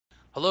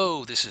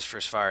Hello, this is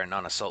First Fire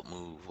Non-Assault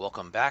Move.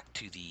 Welcome back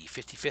to the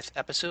 55th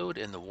episode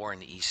in the War in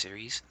the East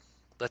series.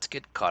 Let's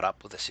get caught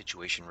up with a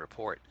situation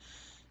report.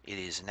 It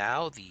is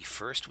now the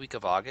first week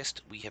of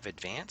August. We have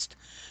advanced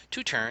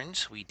 2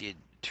 turns. We did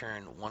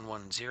turn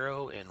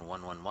 110 and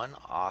 111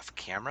 off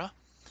camera.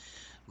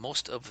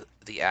 Most of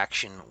the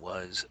action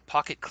was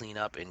pocket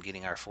cleanup and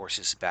getting our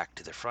forces back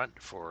to the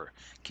front for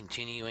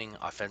continuing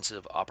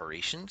offensive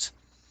operations.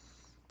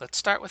 Let's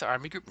start with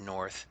Army Group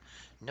North.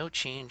 No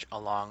change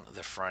along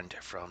the front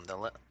from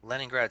the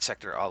Leningrad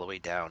sector all the way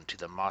down to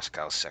the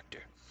Moscow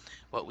sector.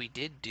 What we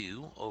did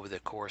do over the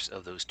course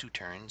of those 2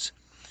 turns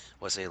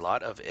was a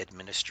lot of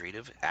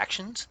administrative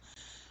actions.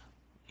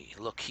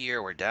 Look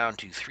here, we're down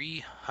to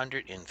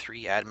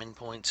 303 admin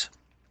points.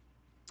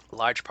 A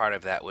large part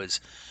of that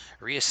was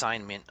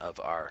reassignment of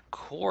our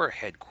Corps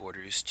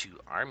headquarters to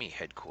Army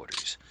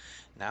headquarters.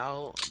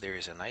 Now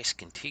there's a nice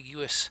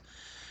contiguous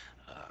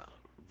uh,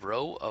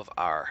 row of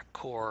our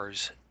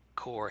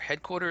Corps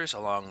headquarters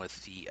along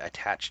with the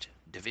attached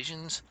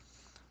divisions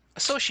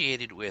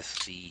associated with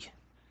the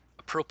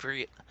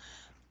appropriate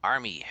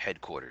Army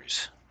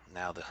headquarters.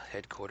 Now the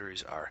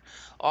headquarters are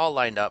all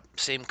lined up,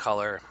 same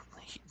color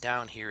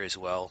down here as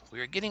well. We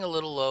are getting a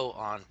little low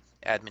on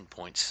admin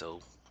points,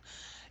 so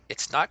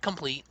it's not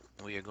complete.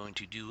 We are going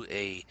to do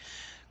a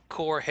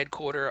Corps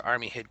headquarter,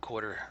 Army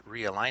headquarter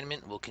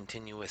realignment. We'll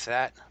continue with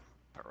that,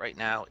 but right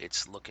now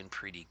it's looking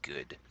pretty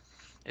good.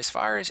 As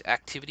far as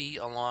activity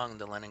along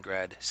the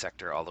Leningrad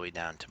sector all the way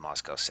down to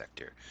Moscow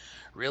sector,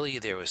 really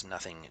there was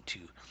nothing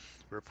to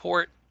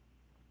report.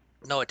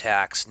 No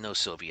attacks, no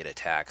Soviet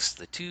attacks.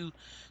 The 2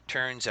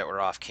 turns that were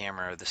off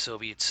camera, the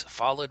Soviets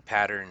followed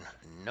pattern,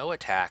 no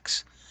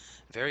attacks,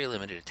 very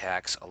limited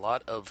attacks, a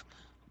lot of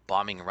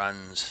bombing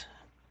runs,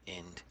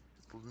 and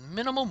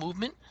minimal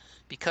movement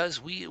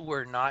because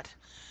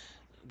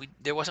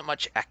there wasn't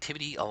much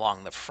activity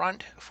along the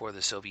front for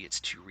the Soviets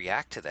to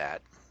react to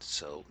that.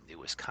 So it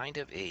was kind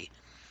of a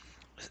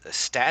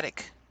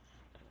static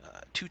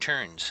 2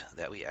 turns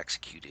that we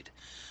executed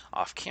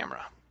off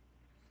camera.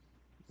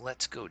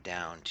 Let's go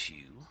down to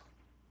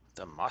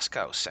the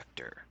Moscow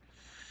sector.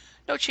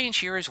 No change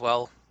here as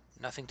well.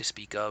 Nothing to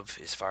speak of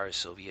as far as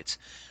Soviets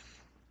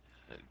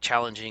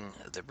challenging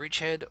the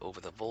bridgehead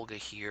over the Volga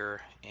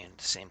here, and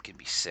the same can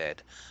be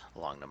said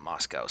along the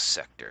Moscow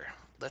sector.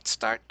 Let's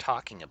start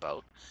talking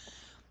about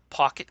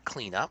pocket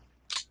cleanup.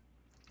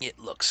 It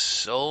looks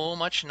so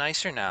much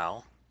nicer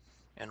now,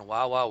 and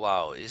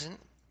wow, isn't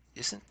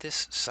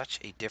this such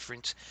a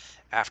difference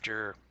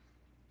after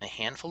a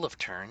handful of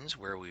turns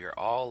where we are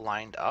all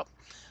lined up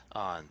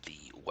on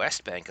the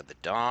west bank of the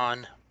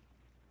Don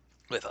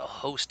with a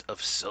host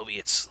of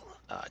Soviets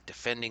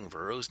defending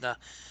Verozna.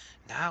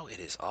 Now it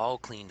is all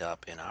cleaned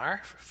up, and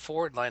our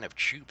forward line of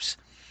troops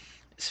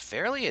is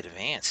fairly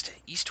advanced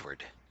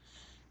eastward,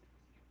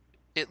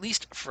 at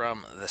least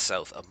from the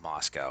south of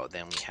Moscow.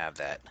 Then we have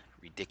that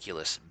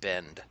ridiculous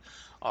bend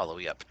all the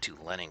way up to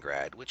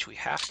Leningrad, which we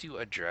have to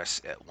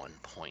address at one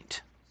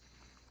point.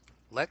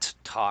 Let's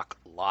talk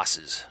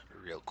losses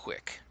real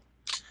quick,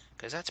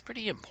 because that's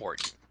pretty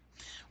important.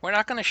 We're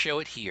not going to show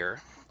it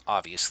here,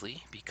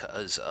 obviously,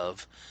 because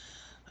of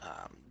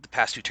the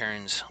past 2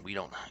 turns. We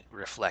don't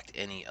reflect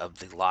any of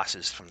the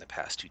losses from the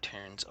past 2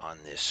 turns on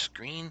this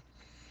screen,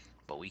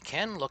 but we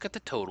can look at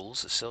the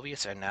totals. The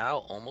Soviets are now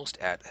almost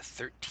at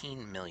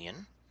 13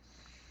 million.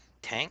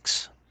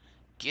 Tanks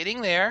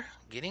getting there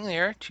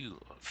to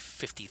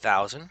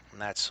 50,000,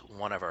 and that's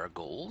one of our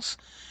goals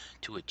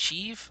to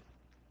achieve.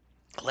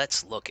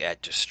 Let's look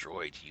at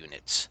destroyed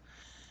units.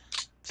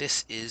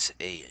 This is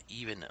a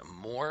even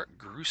more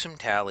gruesome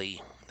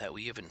tally that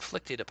we have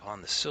inflicted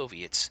upon the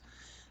Soviets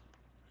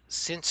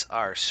since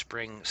our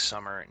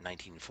spring-summer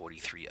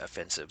 1943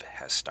 offensive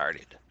has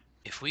started.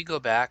 If we go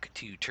back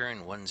to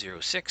turn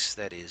 106,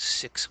 that is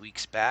 6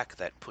 weeks back,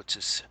 that puts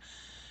us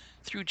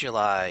through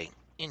July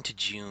into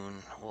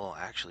June. Well,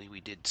 actually,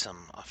 we did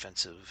some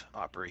offensive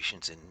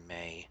operations in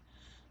May.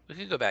 We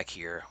could go back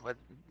here.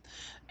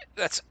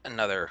 That's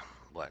another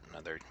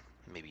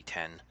maybe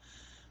 10.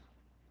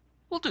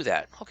 We'll do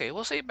that. Okay,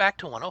 we'll say back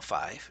to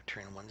 105.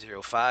 Turn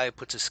 105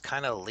 puts us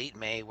kind of late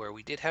May, where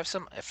we did have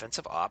some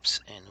offensive ops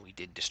and we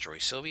did destroy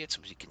Soviets,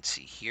 as you can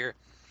see here.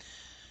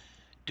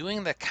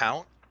 Doing the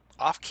count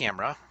off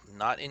camera,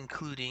 not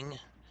including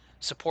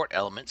support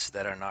elements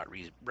that are not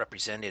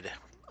represented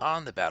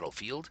on the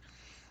battlefield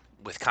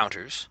with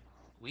counters,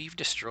 we've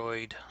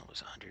destroyed, it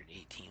was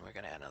 118, we're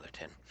going to add another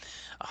 10,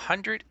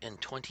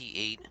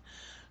 128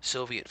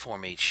 Soviet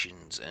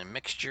formations, a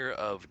mixture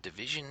of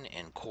division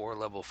and corps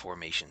level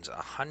formations,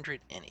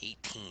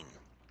 118.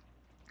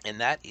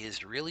 And that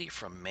is really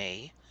from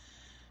May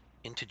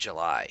into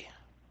July.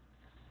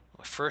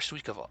 The first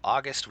week of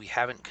August, we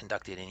haven't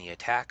conducted any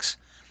attacks.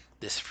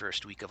 This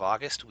first week of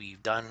August,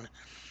 we've done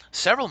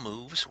several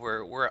moves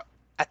where we're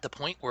at the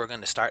point where we're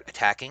going to start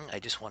attacking. I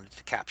just wanted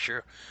to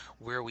capture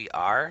where we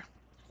are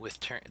with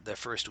the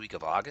first week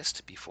of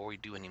August before we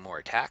do any more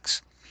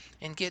attacks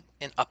and get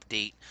an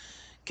update,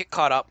 get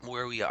caught up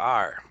where we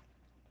are.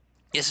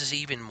 This is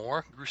even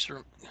more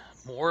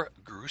more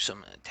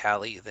gruesome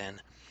tally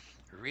than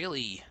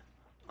really.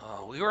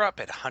 We were up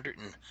at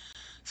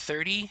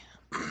 130,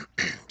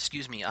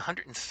 excuse me,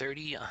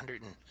 130,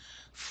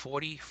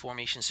 140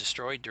 formations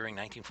destroyed during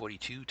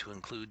 1942 to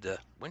include the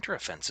winter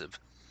offensive.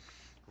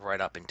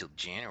 Right up until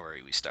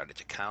January, we started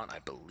to count, I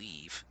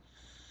believe.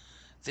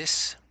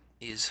 This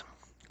is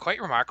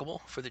quite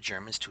remarkable for the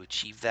Germans to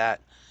achieve that.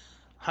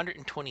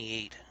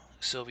 128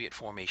 Soviet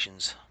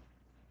formations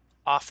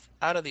off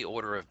out of the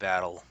order of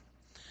battle.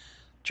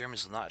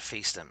 Germans will not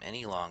face them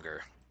any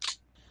longer.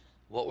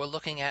 What we're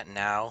looking at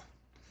now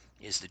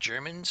is the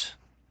Germans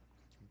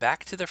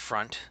back to the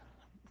front,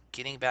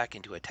 getting back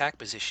into attack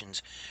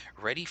positions,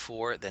 ready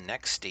for the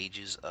next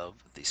stages of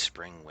the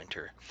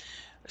spring-winter.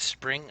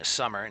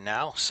 Spring-summer,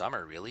 now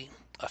summer really,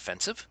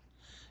 offensive.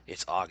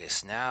 It's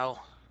August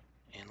now,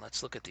 and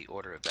let's look at the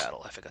order of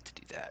battle. I forgot to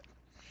do that.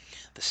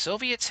 The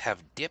Soviets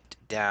have dipped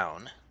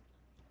down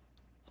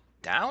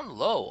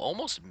low,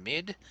 almost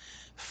mid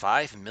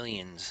 5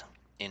 millions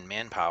in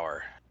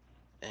manpower,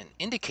 an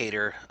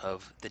indicator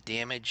of the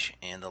damage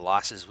and the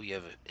losses we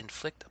have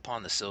inflicted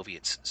upon the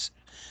Soviets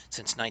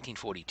since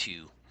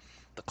 1942,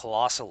 the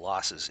colossal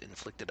losses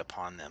inflicted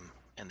upon them.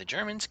 And the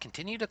Germans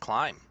continue to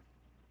climb.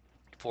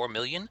 4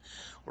 million,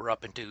 we're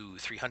up into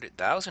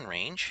 300,000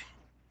 range,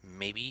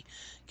 maybe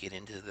get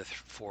into the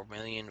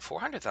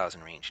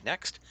 4,400,000 range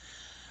next.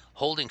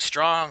 Holding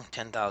strong,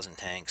 10,000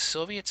 tanks.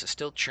 Soviets are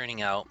still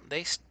churning out.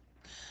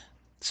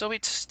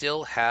 Soviets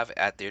still have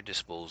at their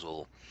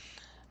disposal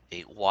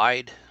a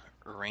wide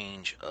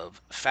range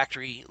of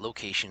factory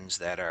locations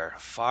that are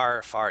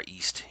far, far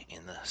east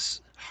in the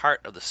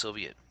heart of the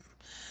Soviet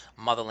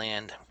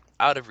motherland,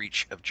 out of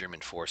reach of German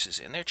forces,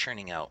 and they're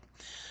churning out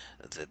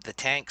the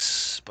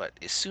tanks. But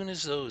as soon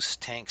as those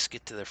tanks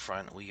get to the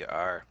front, we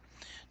are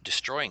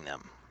destroying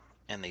them,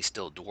 and they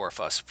still dwarf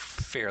us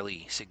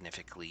fairly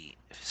significantly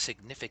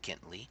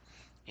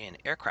in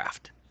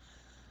aircraft.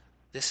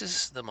 This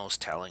is the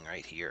most telling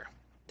right here,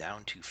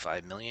 down to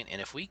 5 million.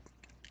 And if we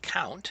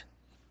count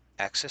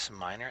Axis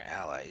minor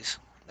allies,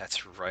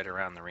 that's right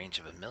around the range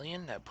of 1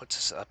 million. That puts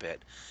us up at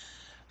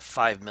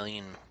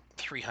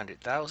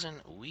 5,300,000.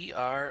 We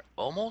are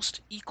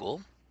almost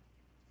equal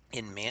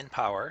in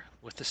manpower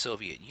with the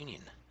Soviet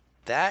Union.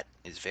 That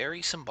is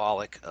very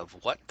symbolic of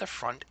what the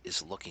front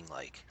is looking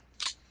like.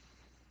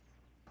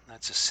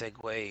 That's a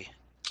segue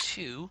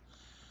to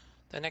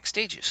the next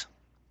stages.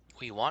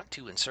 We want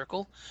to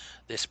encircle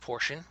this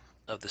portion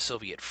of the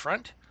Soviet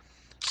front.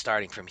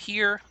 Starting from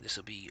here, this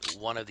will be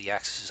one of the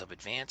axes of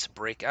advance,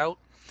 break out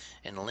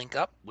and link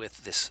up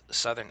with this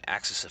southern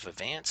axis of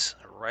advance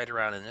right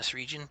around in this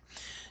region,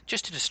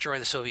 just to destroy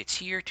the Soviets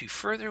here to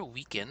further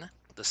weaken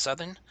the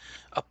southern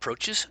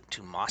approaches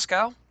to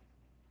Moscow.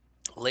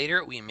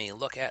 Later, we may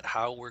look at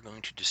how we're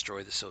going to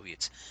destroy the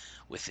Soviets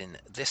within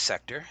this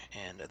sector,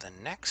 and the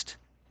next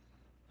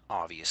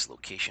obvious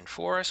location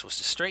for us was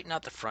to straighten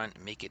out the front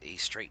and make it a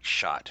straight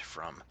shot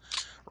from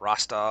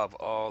Rostov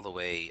all the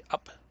way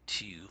up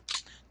to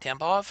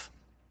Tambov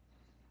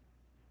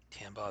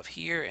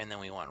here, and then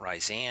we want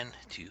Ryazan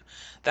to,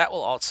 that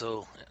will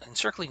also,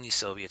 encircling these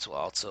Soviets will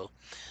also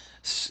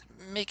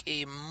make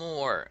a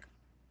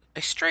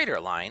straighter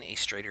line, a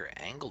straighter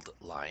angled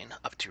line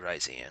up to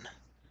Ryazan,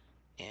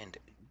 and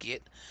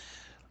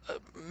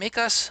make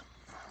us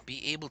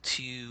be able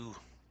to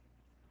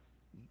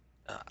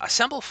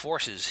assemble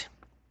forces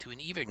to an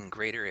even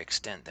greater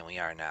extent than we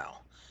are now,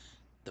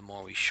 the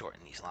more we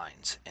shorten these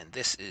lines. And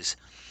this is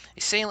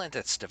a salient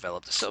that's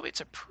developed. The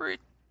Soviets are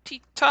pretty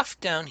tough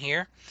down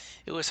here.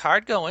 It was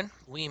hard going.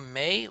 We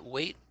may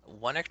wait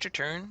one extra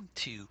turn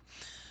to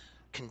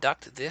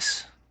conduct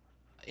this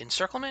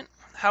encirclement.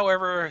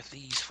 However,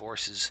 these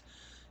forces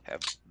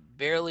have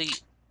barely,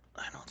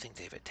 I don't think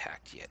they've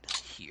attacked yet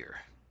here.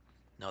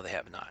 No, they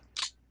have not.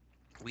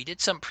 We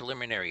did some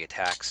preliminary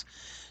attacks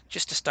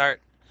just to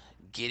start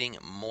getting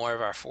more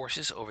of our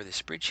forces over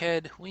this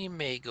bridgehead. We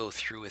may go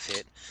through with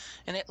it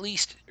and at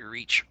least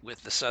reach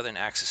with the southern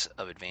axis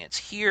of advance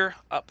here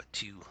up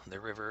to the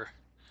river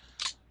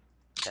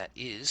that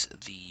is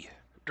the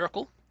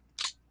Durkle.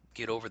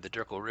 Get over the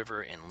Durkle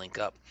River and link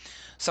up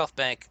South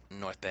Bank,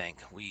 North Bank.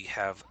 We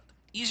have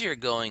easier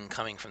going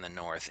coming from the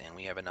north, and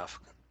we have enough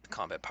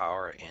combat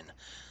power and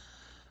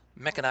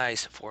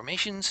mechanized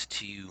formations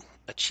to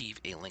achieve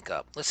a link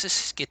up. Let's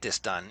just get this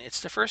done.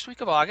 It's the first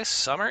week of August.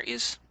 Summer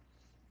is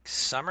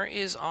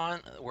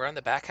on. We're on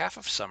the back half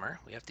of summer.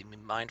 We have to be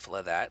mindful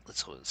of that.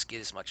 Let's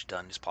get as much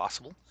done as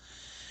possible.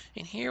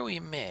 And here we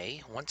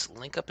may, once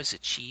link up is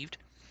achieved,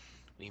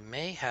 we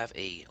may have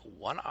a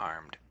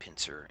one-armed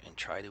pincer and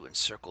try to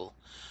encircle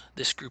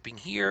this grouping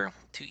here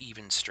to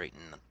even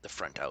straighten the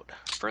front out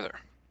further.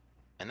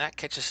 And that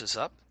catches us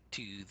up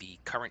to the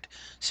current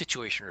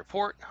situation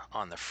report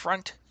on the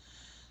front.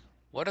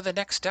 What are the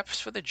next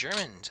steps for the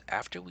Germans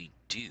after we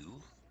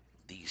do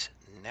these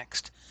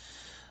next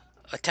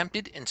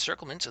attempted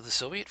encirclements of the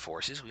Soviet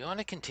forces? We want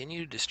to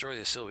continue to destroy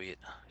the Soviet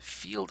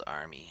field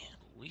army.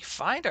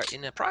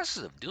 In the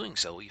process of doing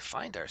so, we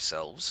find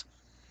ourselves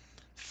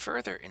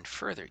further and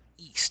further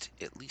east,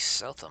 at least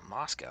south of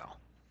Moscow.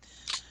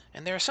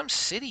 And there are some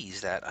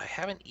cities that I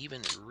haven't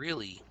even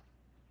really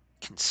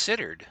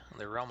considered in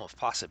the realm of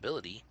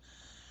possibility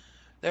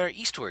that are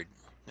eastward.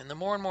 And the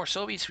more and more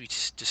Soviets we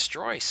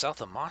destroy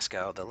south of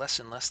Moscow, the less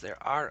and less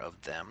there are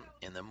of them,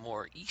 and the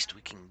more east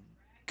we can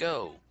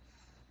go.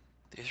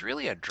 There's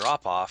really a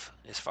drop-off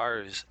as far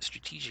as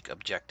strategic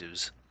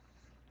objectives.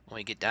 When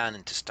we get down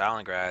into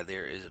Stalingrad,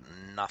 there is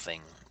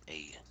nothing,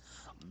 a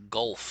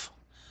gulf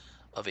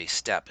of a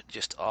steppe,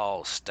 just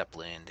all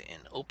steppeland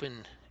and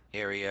open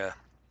area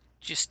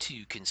just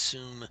to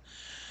consume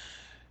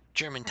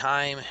German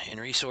time and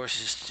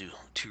resources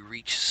to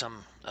reach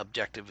some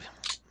objective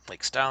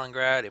like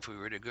Stalingrad. If we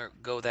were to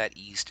go that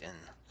east and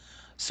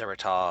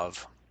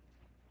Saratov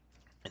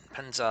and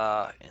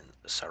Penza and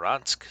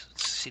Saransk,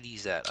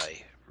 cities that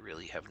I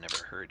really have never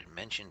heard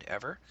mentioned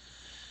ever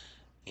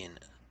in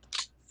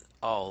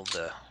all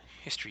the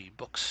history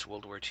books,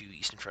 World War II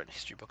Eastern Front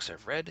history books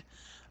I've read,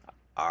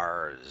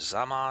 are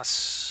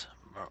Zamas,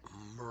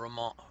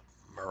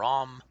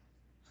 Murom,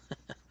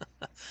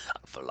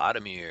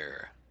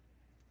 Vladimir.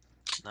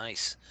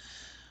 Nice.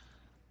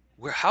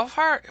 How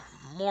far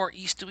more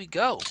east do we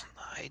go?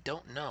 I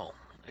don't know.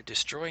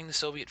 Destroying the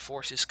Soviet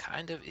forces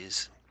kind of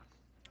is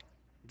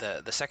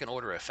the second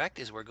order effect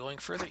is we're going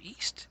further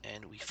east,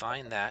 and we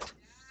find that,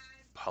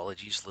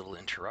 apologies, little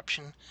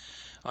interruption,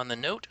 on the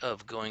note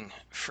of going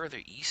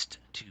further east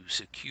to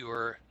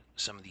secure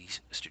some of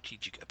these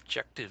strategic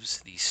objectives,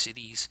 these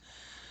cities,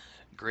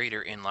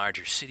 greater and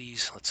larger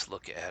cities. Let's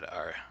look at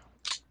our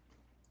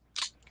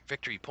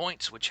victory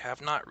points, which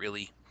have not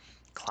really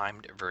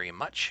climbed very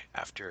much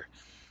after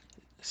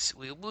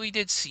we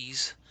did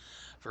seize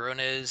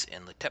Voronezh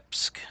and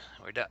Litebsk.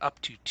 We're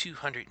up to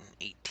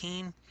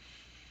 218.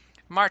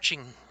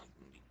 Marching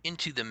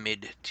into the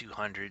mid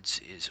 200s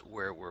is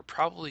where we're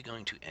probably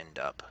going to end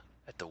up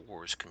at the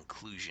war's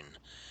conclusion.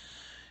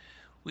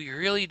 We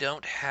really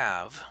don't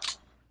have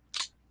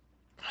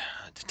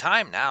the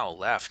time now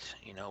left.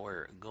 You know,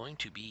 we're going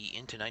to be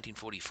into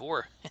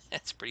 1944.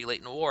 It's pretty late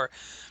in the war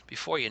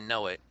before you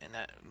know it, and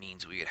that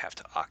means we would have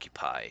to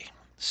occupy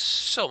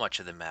so much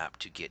of the map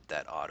to get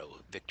that auto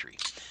victory.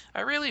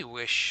 I really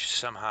wish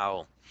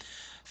somehow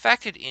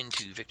factored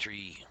into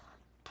victory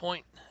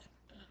point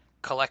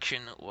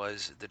collection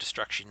was the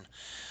destruction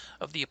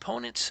of the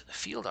opponent's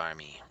field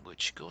army,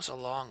 which goes a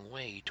long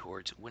way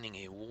towards winning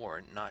a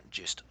war, not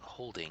just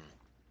holding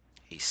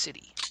a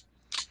city.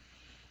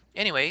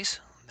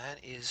 Anyways, that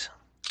is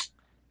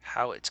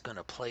how it's going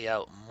to play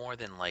out more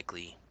than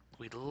likely.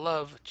 We'd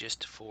love,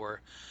 just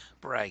for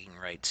bragging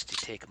rights, to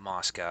take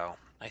Moscow.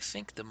 I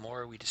think the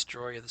more we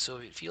destroy the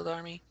Soviet field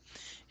army,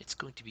 it's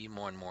going to be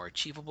more and more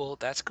achievable.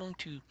 That's going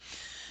to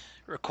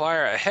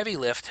require a heavy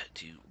lift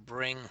to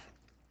bring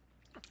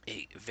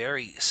a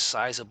very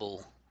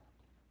sizable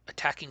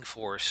attacking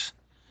force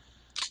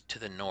to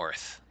the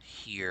north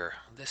here.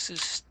 This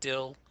is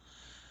still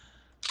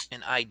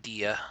an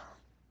idea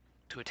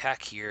to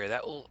attack here.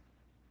 That will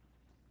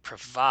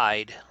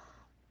provide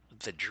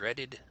the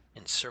dreaded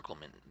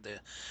encirclement,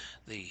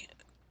 the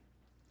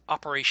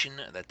operation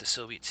that the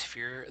Soviets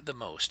fear the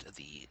most,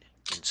 the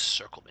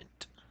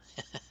encirclement.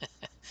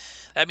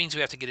 That means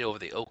we have to get it over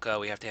the Oka.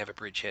 We have to have a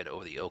bridgehead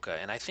over the Oka.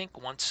 And I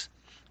think once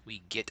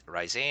we get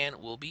Ryazan,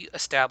 we'll be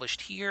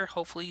established here,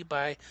 hopefully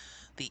by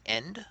the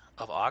end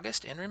of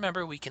August. And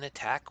remember, we can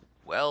attack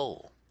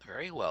well,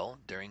 very well,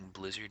 during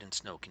blizzard and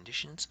snow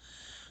conditions.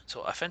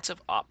 So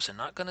offensive ops are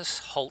not going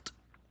to halt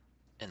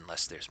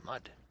unless there's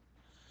mud.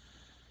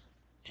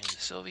 And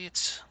the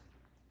Soviets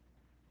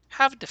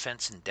have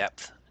defense in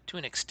depth to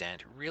an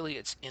extent. Really,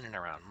 it's in and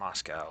around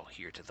Moscow.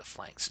 Here to the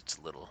flanks, it's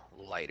a little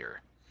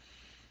lighter.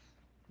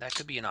 That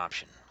could be an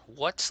option.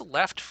 What's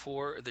left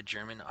for the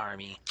German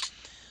army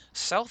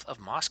south of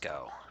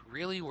Moscow?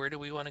 Really, where do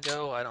we want to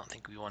go? I don't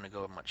think we want to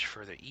go much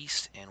further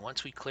east. And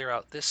once we clear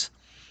out this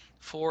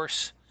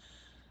force,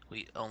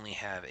 we only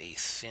have a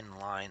thin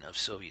line of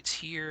Soviets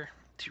here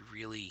to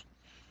really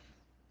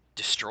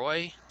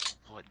destroy.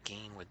 What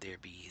gain would there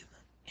be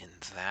in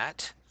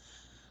that?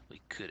 We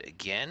could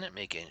again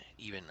make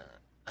even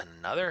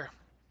another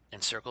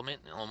encirclement,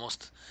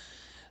 almost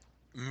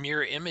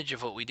mirror image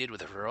of what we did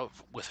with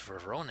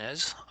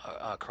Voronezh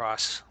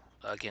across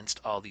against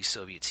all these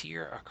Soviets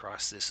here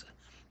across this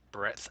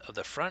breadth of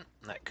the front.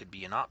 That could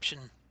be an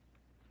option.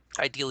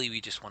 Ideally, we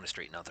just want to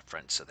straighten out the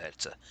front so that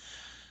it's a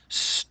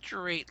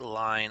straight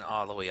line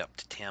all the way up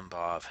to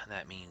Tambov. And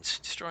that means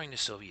destroying the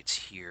Soviets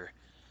here,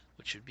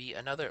 which would be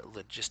another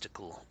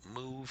logistical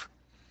move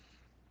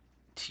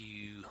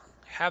to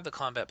have the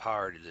combat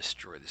power to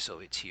destroy the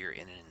Soviets here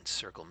in an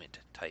encirclement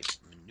type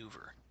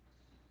maneuver.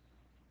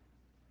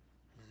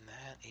 And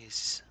that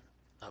is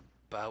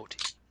about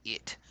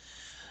it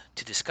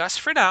to discuss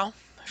for now.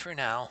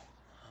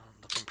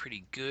 Looking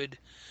pretty good.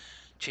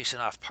 Chasing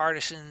off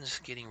partisans,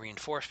 getting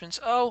reinforcements.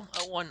 Oh,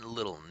 one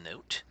little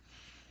note.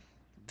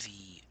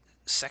 The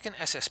 2nd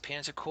SS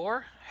Panzer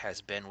Corps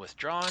has been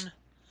withdrawn.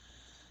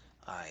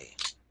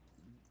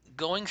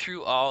 Going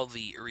through all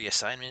the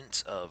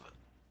reassignments of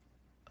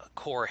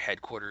corps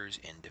headquarters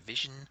and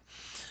division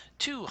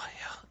to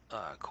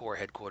Corps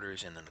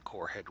headquarters and then the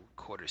Corps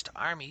headquarters to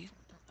Army,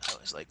 I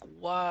was like,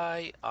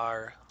 why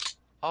are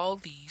all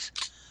these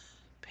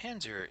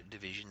Panzer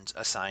divisions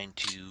assigned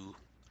to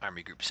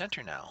Army Group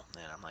Center now?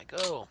 And I'm like,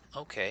 oh,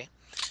 okay.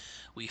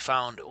 We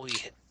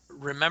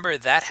remember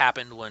that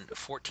happened when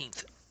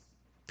 14th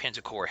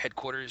Panzer Corps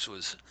headquarters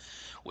was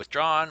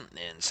withdrawn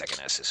and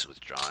 2nd SS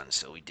withdrawn.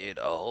 So we did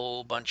a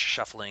whole bunch of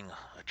shuffling,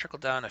 a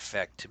trickle-down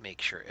effect to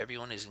make sure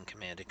everyone is in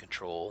command and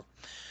control,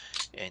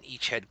 and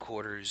each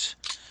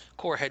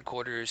Corps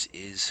headquarters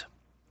is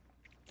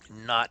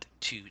not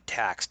too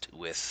taxed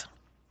with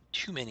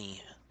too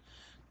many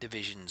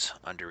divisions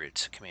under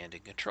its command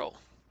and control.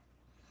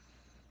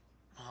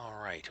 All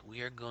right,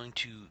 we are going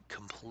to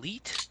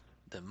complete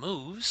the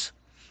moves.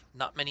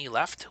 Not many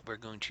left. We're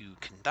going to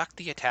conduct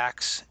the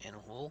attacks, and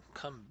we'll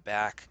come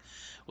back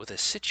with a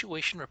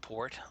situation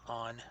report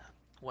on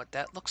what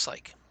that looks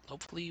like.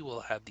 Hopefully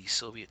we'll have the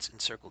Soviets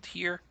encircled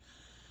here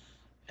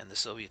and the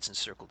Soviets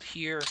encircled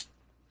here.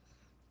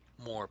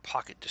 More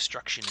pocket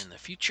destruction in the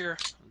future.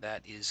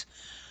 That is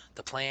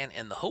the plan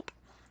and the hope,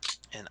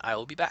 and I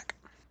will be back.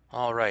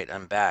 All right,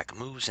 I'm back.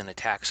 Moves and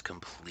attacks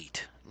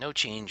complete. No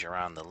change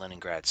around the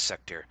Leningrad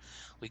sector.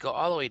 We go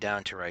all the way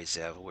down to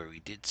Ryzev, where we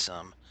did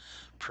some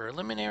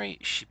preliminary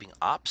shipping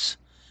ops.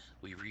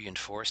 We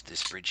reinforced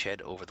this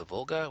bridgehead over the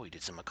Volga. We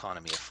did some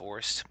economy of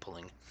force,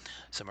 pulling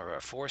some of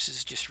our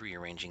forces, just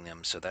rearranging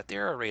them so that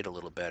they're arrayed a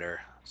little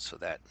better, so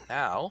that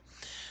now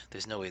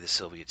there's no way the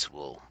Soviets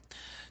will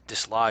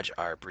dislodge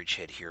our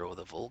bridgehead here over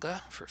the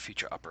Volga for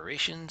future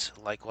operations.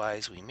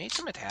 Likewise, we made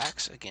some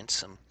attacks against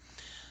some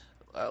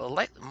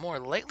more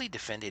lightly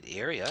defended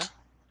area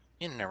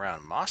in and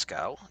around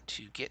Moscow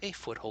to get a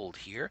foothold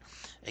here.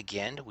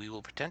 Again, we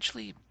will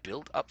potentially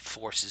build up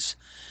forces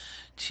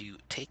to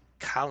take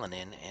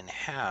Kalinin and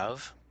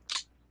have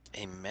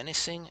a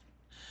menacing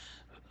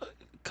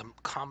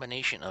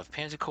combination of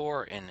Panzer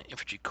Corps and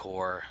Infantry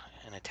Corps,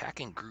 an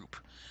attacking group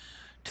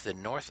to the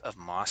north of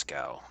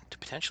Moscow to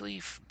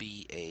potentially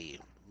be a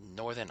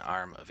northern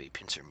arm of a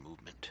pincer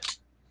movement.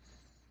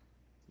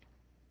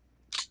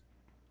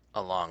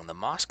 Along the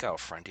Moscow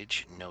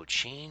frontage, no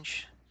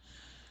change.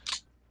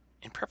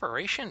 In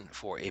preparation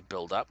for a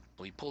build-up,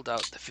 we pulled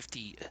out the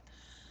 56th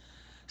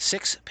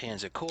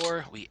Panzer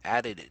Corps. We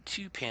added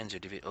a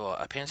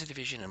Panzer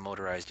Division and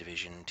Motorized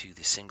Division to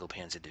the single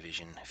Panzer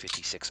Division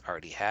 56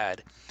 already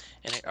had,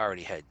 and it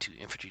already had 2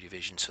 infantry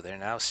divisions, so they're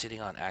now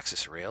sitting on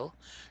axis rail,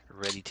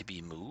 ready to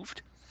be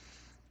moved.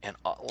 And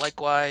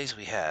likewise,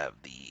 we have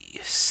the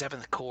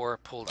 7th Corps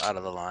pulled out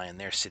of the line.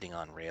 They're sitting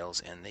on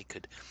rails, and they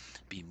could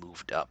be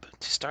moved up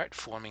to start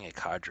forming a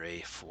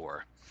cadre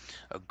for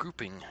a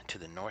grouping to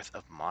the north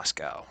of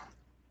Moscow.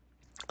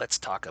 Let's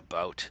talk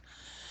about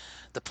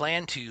the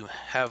plan to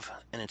have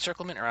an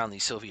encirclement around the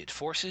Soviet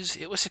forces.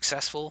 It was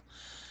successful.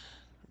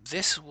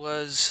 This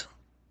was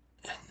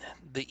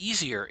the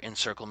easier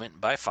encirclement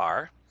by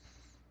far,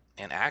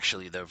 and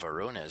actually the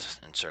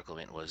Voronezh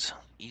encirclement was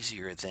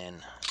easier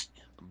than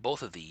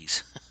both of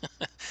these.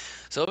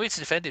 Soviets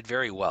defended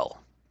very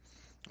well.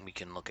 We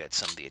can look at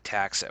some of the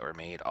attacks that were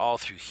made all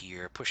through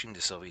here, pushing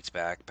the Soviets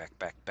back,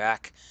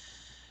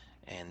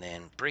 and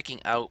then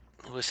breaking out.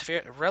 It was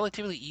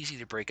relatively easy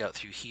to break out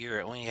through here.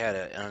 It only had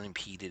an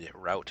unimpeded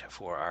route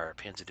for our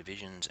Panzer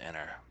divisions and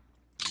our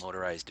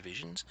motorized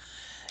divisions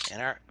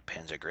and our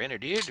Panzer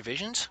Grenadier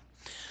divisions.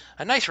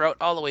 A nice route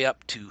all the way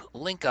up to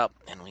link up,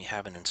 and we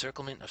have an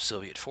encirclement of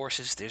Soviet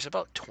forces. There's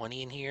about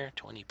 20 in here,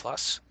 20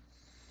 plus.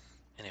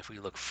 And if we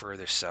look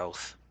further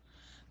south,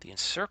 the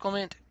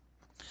encirclement,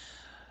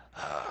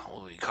 what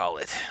do we call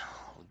it?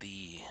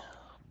 The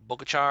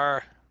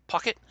Bogachar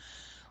pocket.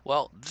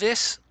 Well,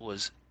 this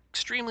was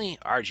extremely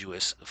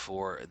arduous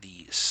for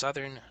the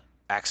southern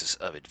axis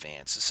of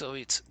advance. The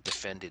Soviets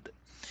defended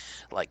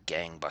like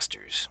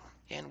gangbusters,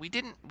 and we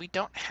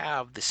don't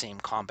have the same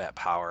combat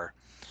power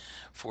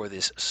for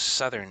this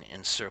southern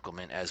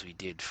encirclement as we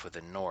did for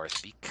the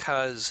north,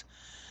 because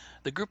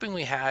the grouping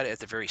we had at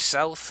the very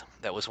south,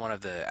 that was one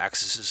of the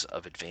axes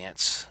of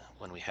advance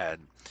when we had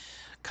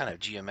kind of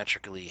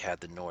geometrically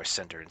had the north,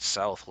 center, and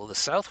south. Well, the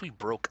south we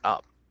broke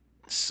up,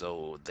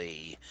 so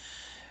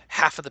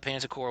half of the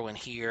Panzer Corps went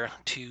here,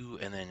 2,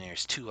 and then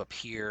there's 2 up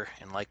here,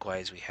 and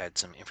likewise we had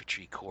some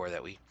infantry corps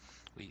that we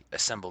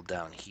assembled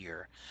down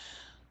here.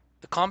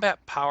 The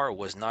combat power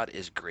was not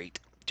as great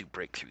to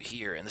break through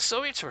here, and the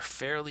Soviets were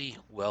fairly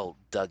well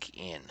dug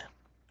in.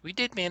 We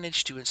did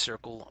manage to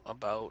encircle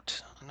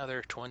about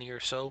another 20 or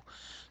so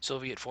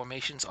Soviet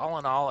formations. All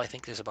in all, I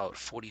think there's about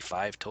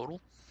 45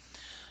 total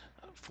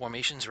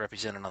formations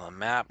represented on the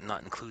map,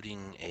 not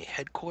including a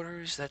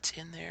headquarters that's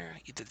in there,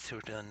 either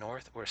to the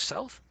north or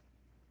south.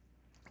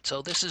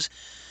 So this is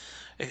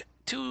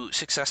 2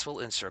 successful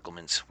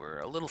encirclements. We're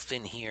a little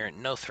thin here,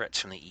 no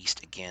threats from the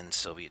east. Again,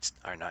 Soviets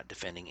are not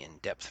defending in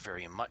depth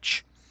very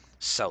much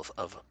south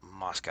of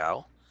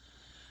Moscow.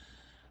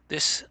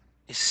 This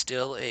is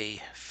still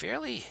a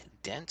fairly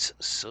dense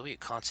Soviet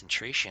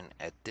concentration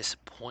at this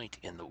point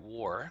in the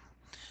war,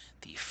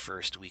 the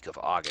first week of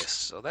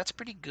August. So that's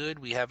pretty good.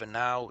 We have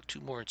now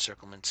 2 more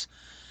encirclements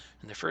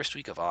in the first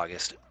week of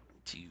August.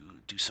 to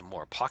do some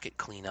more pocket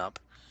cleanup,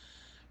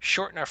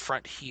 shorten our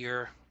front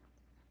here,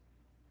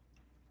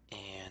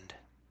 and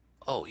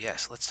oh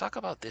yes, let's talk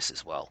about this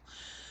as well.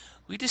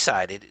 We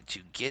decided to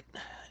get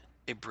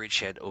a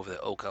bridgehead over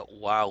the Oka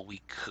while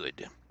we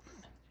could,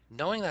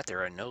 knowing that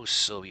there are no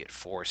Soviet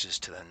forces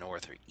to the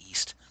north or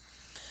east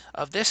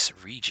of this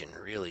region.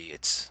 Really,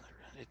 it's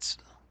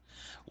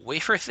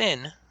wafer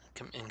thin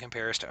in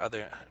comparison to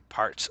other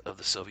parts of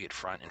the Soviet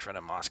front in front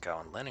of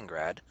Moscow and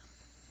Leningrad.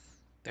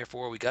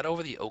 Therefore, we got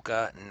over the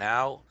Oka.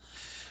 Now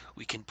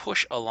we can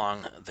push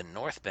along the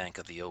north bank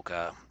of the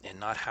Oka and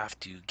not have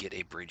to get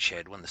a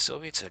bridgehead when the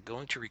Soviets are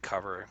going to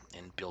recover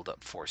and build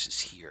up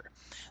forces here.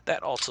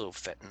 That also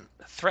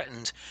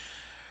threatens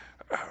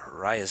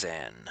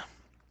Ryazan.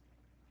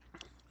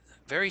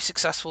 Very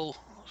successful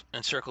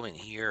encirclement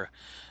here.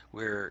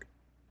 We're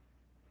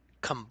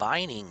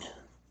combining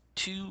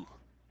two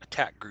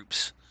attack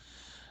groups,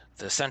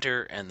 the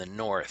center and the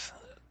north.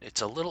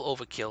 It's a little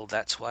overkill.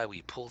 That's why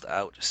we pulled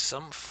out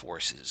some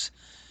forces.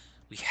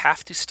 We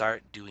have to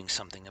start doing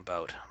something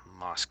about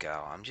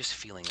Moscow. I'm just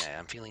feeling that.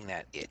 I'm feeling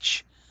that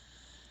itch.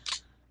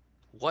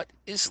 What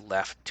is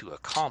left to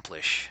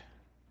accomplish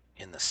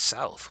in the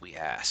south, we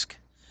ask?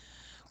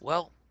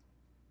 Well,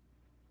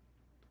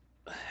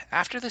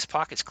 after this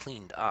pocket's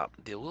cleaned up,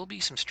 there will be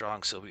some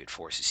strong Soviet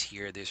forces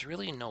here. There's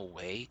really no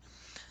way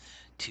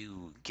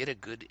to get a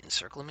good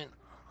encirclement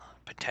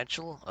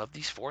potential of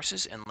these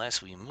forces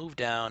unless we move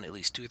down at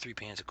least 2 or 3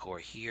 Panzer Corps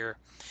here,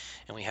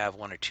 and we have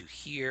 1 or 2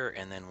 here,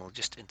 and then we'll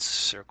just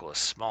encircle a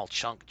small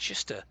chunk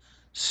just to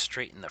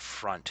straighten the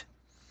front.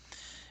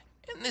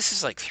 And this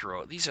is like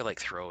these are like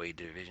throwaway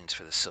divisions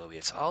for the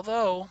Soviets.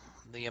 Although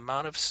the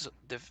amount of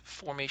the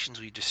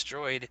formations we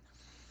destroyed,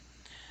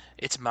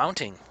 it's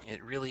mounting.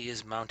 It really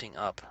is mounting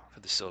up for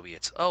the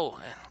Soviets.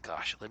 Oh,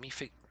 gosh,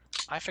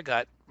 I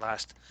forgot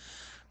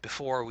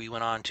before we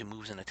went on to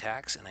moves and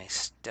attacks, and I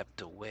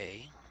stepped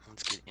away.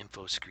 Let's get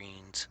info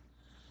screens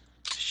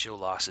to show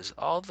losses.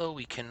 Although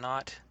we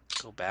cannot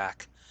go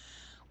back,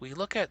 we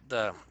look at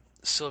the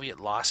Soviet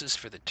losses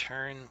for the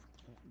turn.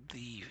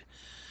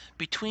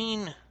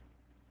 Between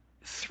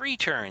 3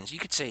 turns, you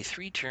could say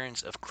 3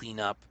 turns of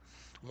cleanup,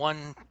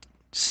 one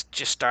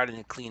just starting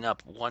to clean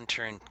up, 1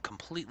 turn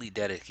completely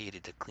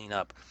dedicated to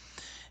cleanup,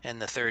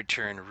 and the 3rd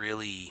turn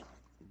really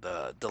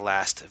the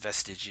last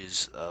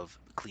vestiges of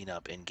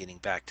cleanup and getting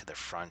back to the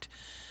front.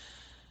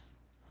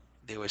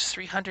 There was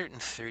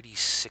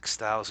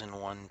 336,000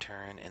 one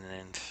turn, and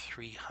then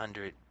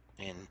 330s,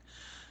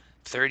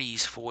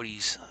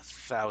 40s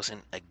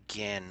thousand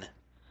again,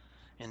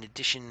 in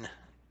addition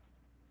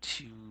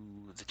to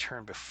the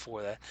turn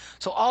before that.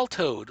 So all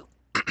told,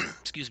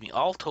 excuse me,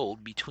 all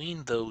told,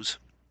 between those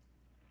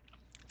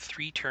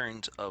 3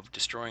 turns of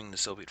destroying the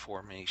Soviet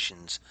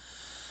formations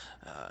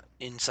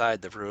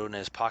inside the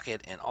Voronezh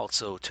pocket and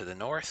also to the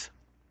north,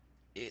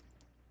 it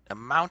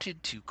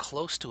amounted to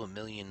close to 1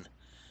 million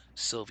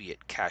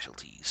Soviet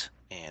casualties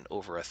and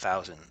over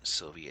 1,000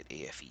 Soviet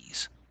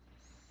AFEs.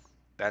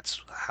 That's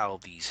how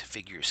these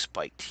figures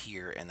spiked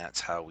here, and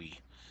that's how we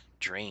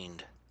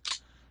drained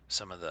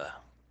some of the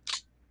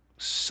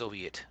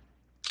Soviet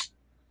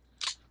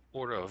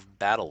order of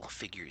battle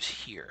figures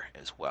here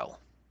as well.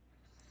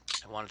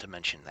 I wanted to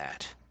mention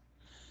that.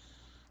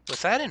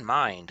 With that in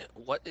mind,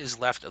 what is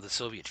left of the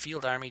Soviet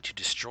field army to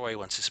destroy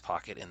once this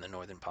pocket and the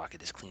northern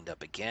pocket is cleaned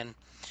up again?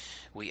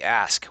 We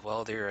ask,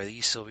 well, there are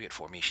these Soviet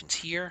formations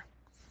here.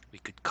 We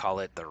could call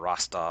it the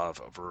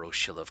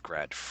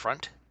Rostov-Voroshilov-Grad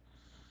front.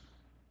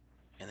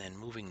 And then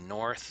moving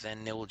north,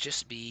 then there will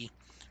just be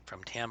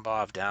from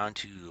Tambov down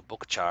to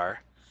Bokhachar,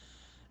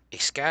 a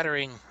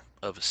scattering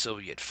of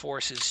Soviet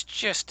forces,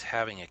 just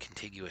having a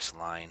contiguous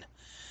line.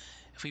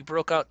 If we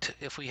broke out,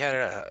 if we had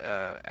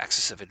a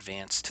axis of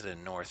advance to the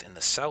north and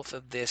the south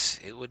of this,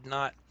 it would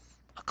not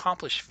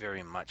accomplish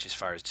very much as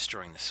far as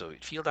destroying the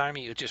Soviet field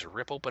army. It would just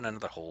rip open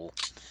another hole.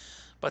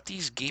 But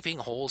these gaping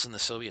holes in the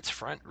Soviets'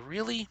 front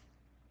really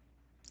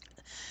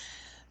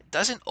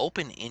doesn't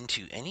open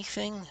into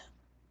anything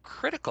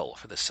critical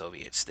for the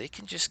Soviets. They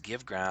can just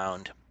give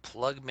ground,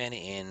 plug men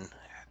in,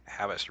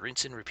 have us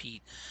rinse and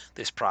repeat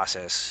this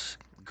process.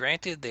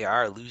 Granted, they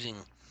are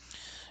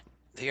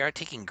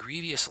taking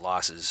grievous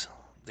losses.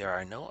 There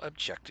are no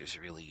objectives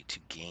really to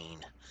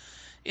gain.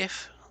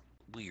 If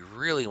we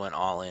really went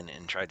all in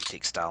and tried to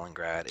take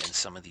Stalingrad and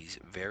some of these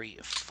very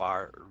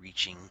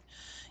far-reaching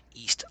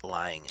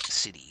east-lying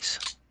cities,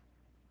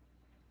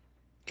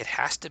 it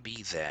has to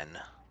be then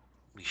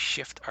we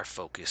shift our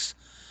focus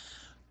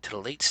to the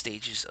late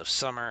stages of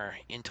summer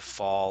into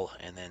fall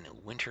and then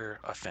winter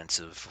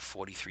offensive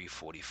for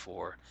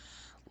 43-44,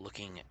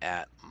 looking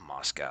at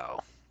Moscow.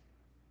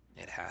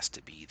 It has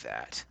to be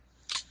that.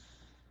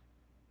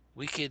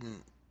 We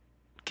can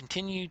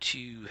continue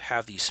to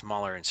have these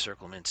smaller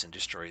encirclements and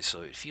destroy the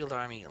Soviet field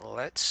army.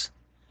 Let's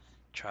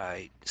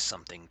try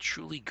something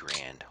truly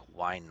grand.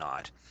 Why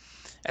not?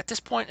 At this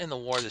point in the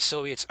war, the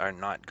Soviets are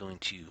not going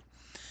to,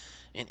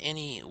 in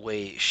any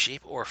way,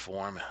 shape, or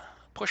form,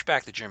 push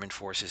back the German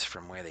forces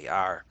from where they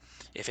are.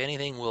 If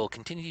anything, we'll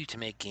continue to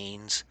make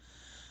gains,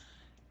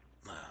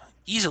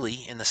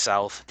 easily in the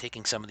south,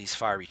 taking some of these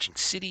far-reaching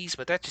cities,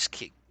 but that just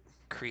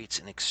creates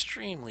an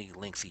extremely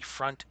lengthy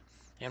front,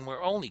 and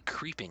we're only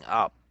creeping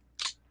up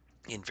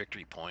in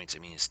victory points. I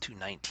mean, it's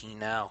 219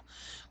 now.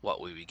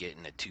 What we get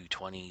in the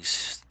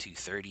 220s,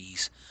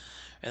 230s,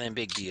 and then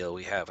big deal,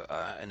 we have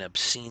an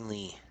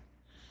obscenely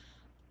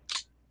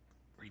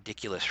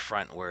ridiculous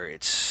front where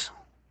it's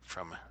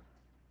from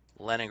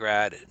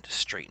Leningrad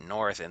straight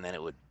north, and then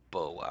it would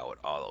bow out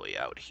all the way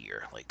out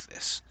here like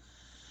this.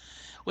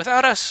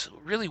 Without us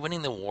really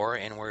winning the war,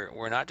 and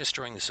we're not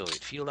destroying the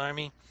Soviet field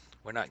army,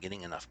 we're not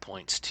getting enough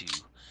points to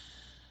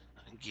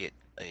get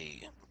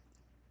a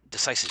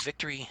decisive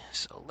victory.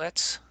 So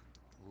let's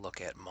look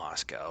at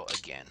Moscow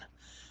again.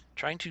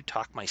 Trying to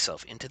talk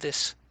myself into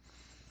this.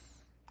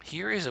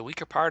 Here is a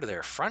weaker part of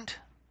their front,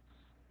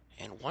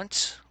 and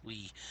once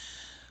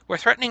we're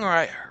threatening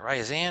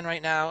Ryazan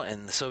right now,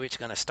 and the Soviets are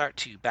going to start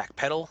to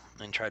backpedal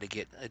and try to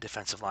get a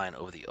defensive line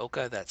over the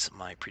Oka. That's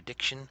my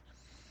prediction.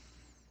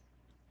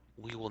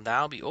 We will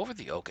now be over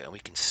the Oka, and we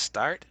can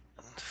start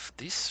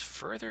this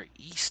further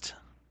east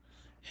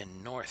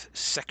and north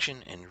section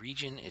and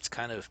region. It's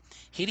kind of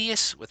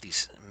hideous with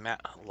these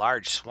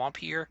large swamp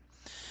here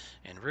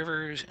and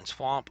rivers and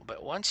swamp,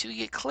 but once you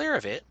get clear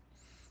of it,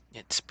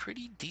 it's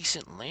pretty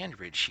decent land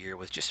bridge here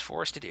with just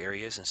forested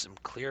areas and some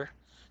clear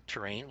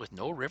terrain with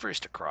no rivers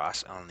to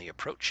cross on the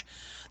approach.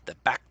 The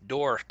back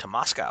door to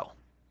Moscow.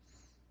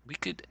 We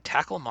could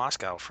tackle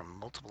Moscow from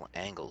multiple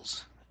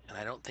angles, and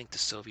I don't think the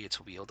Soviets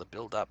will be able to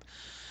build up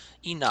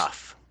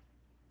enough.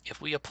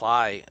 If we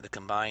apply the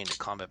combined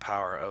combat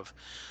power of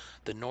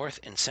the north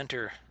and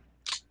center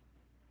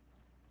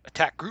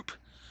attack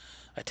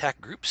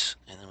groups,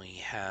 and then we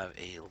have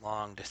a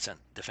long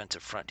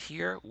defensive front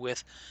here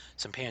with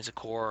some Panzer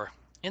Corps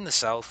in the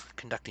south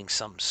conducting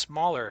some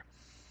smaller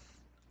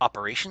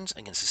operations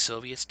against the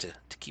Soviets to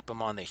keep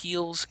them on their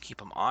heels, keep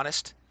them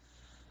honest.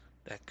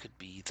 That could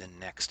be the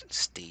next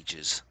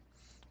stages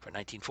for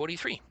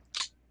 1943.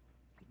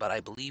 But I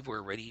believe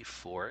we're ready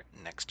for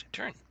next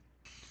turn.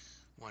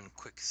 One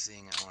quick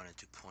thing I wanted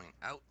to point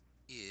out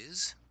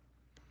is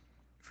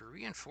for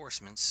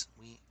reinforcements,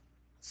 we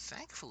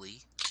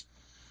thankfully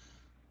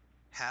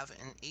have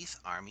an 8th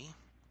Army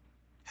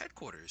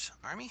headquarters.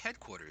 Army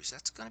headquarters,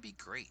 that's going to be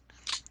great.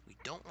 We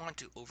don't want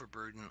to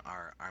overburden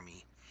our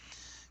Army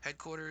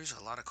headquarters.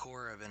 A lot of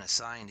corps have been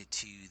assigned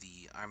to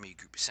the Army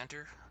Group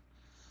Center,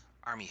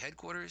 Army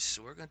headquarters,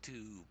 so we're going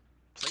to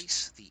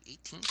place the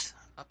 18th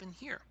up in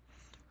here,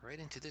 right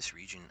into this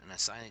region, and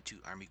assign it to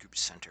Army Group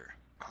Center.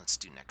 Let's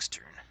do next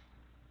turn.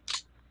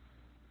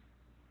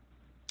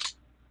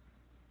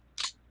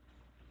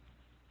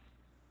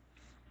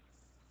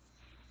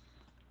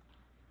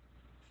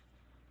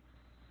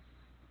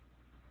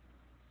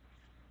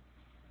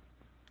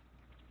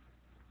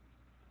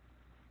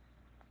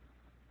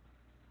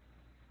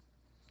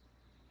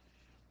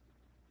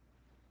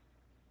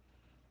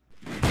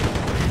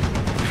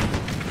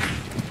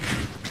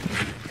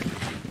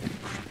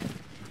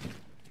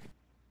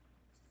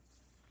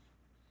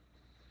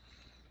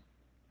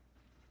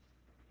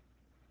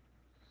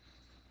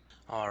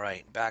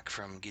 Alright, back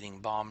from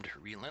getting bombed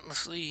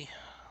relentlessly.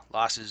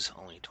 Losses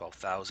only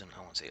 12,000. I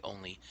won't say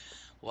only.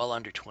 Well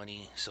under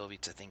 20.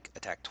 Soviets, I think,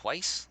 attacked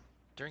twice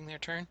during their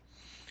turn.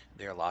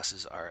 Their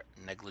losses are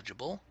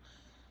negligible.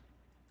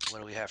 What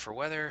do we have for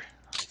weather?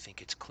 I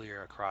think it's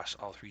clear across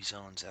all 3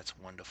 zones. That's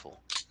wonderful.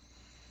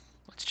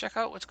 Let's check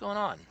out what's going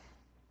on.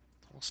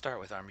 We'll start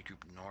with Army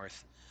Group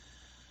North.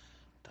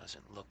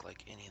 Doesn't look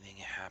like anything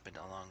happened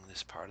along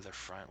this part of the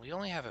front. We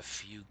only have a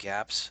few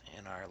gaps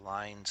in our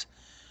lines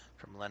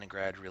from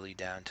Leningrad really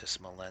down to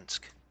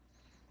Smolensk.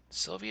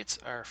 Soviets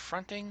are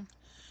fronting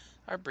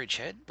our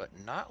bridgehead, but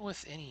not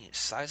with any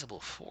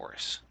sizable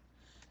force.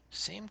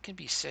 Same can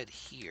be said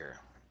here.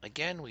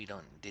 Again, we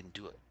didn't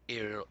do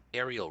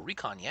aerial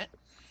recon yet.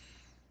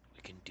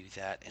 We can do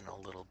that in a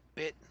little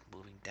bit.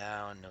 Moving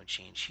down, no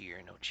change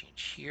here, no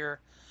change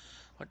here.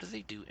 What do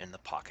they do in the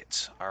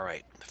pockets? All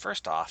right,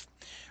 first off,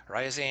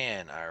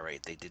 Ryazan. All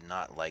right, they did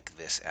not like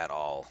this at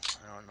all.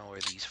 I don't know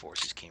where these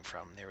forces came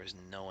from. There was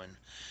no one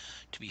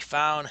to be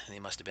found. They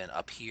must have been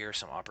up here,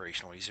 some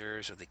operational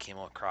reserves, or they came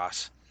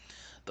across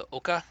the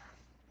Oka.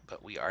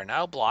 But we are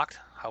now blocked.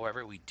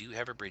 However, we do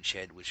have a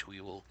bridgehead, which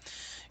we will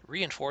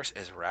reinforce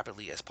as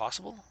rapidly as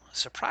possible.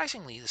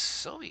 Surprisingly, the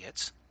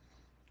Soviets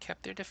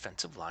kept their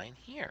defensive line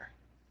here.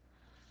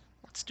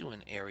 Let's do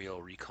an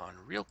aerial recon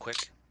real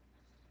quick.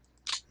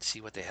 See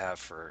what they have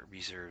for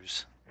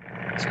reserves.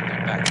 So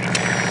they're back. Kind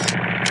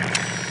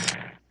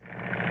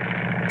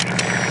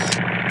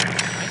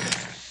of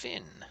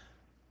thin.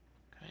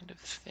 Kind of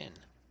thin.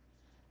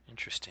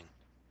 Interesting.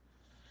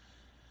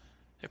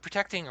 They're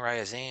protecting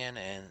Ryazan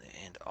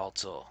and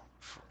also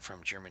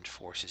from German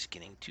forces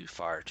getting too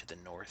far to the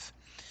north.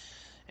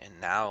 And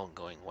now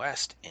going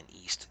west and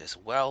east as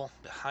well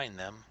behind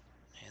them.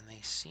 And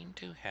they seem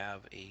to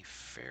have a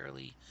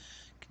fairly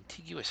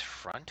contiguous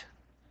front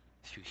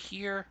through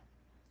here.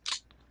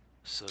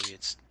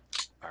 Soviets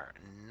are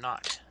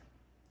not.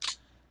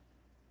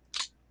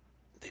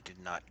 They did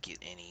not get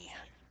any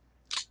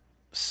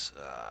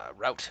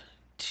route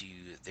to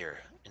their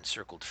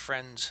encircled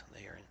friends.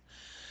 They are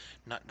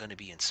not going to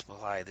be in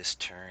supply this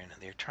turn.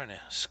 They're trying to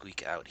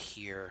squeak out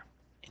here.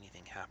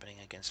 Anything happening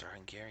against our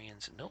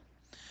Hungarians? Nope,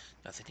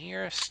 nothing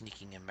here.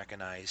 Sneaking a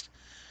mechanized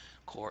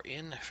corps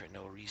in for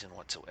no reason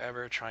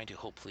whatsoever, trying to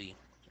hopefully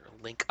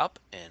link up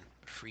and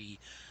free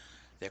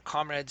their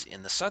comrades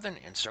in the southern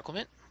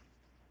encirclement.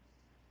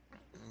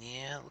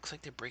 Yeah, looks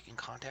like they're breaking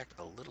contact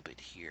a little bit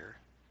here.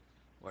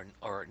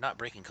 Or not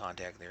breaking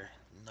contact, they're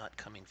not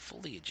coming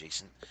fully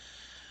adjacent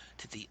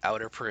to the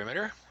outer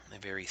perimeter, a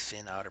very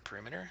thin outer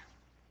perimeter.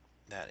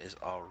 That is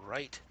all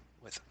right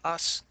with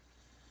us,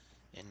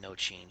 and no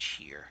change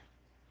here.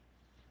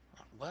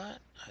 What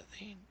are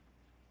they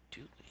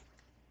doing?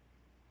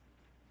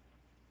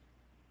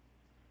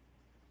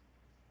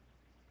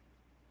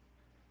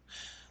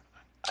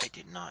 I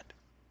did not.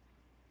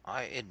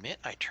 I admit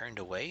I turned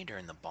away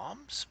during the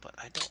bombs, but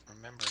I don't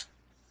remember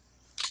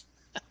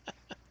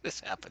this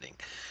happening.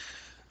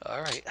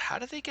 All right, how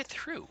did they get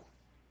through?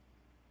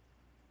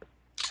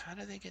 How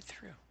did they get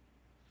through?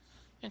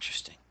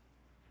 Interesting.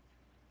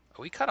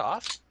 Are we cut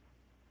off?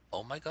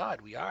 Oh my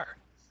God, we are.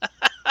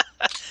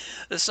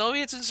 The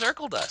Soviets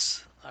encircled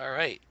us. All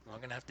right, we're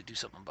gonna have to do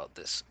something about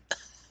this.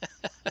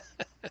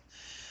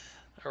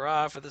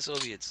 Hurrah for the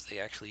Soviets! They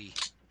actually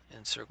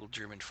encircled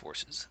German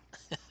forces.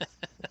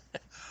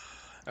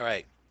 All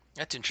right,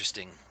 that's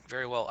interesting.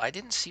 Very well. I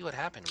didn't see what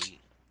happened.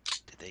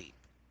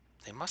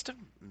 They must have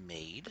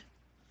made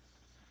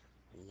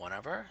one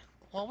of our.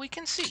 Well, we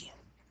can see.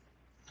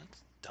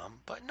 That's dumb,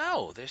 but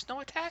no, there's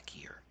no attack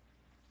here.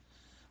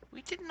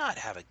 We did not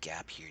have a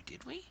gap here,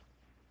 did we?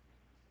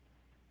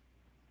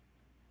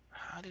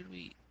 How did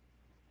we?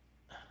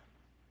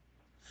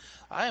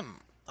 I'm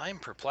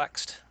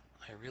perplexed.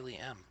 I really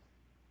am.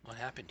 What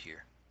happened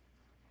here?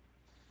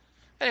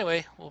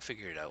 Anyway, we'll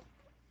figure it out.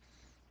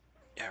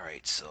 All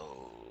right,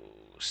 so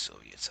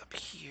Soviets up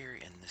here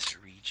in this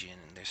region,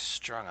 they're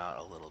strung out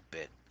a little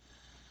bit,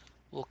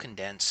 a little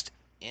condensed,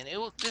 and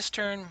this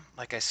turn,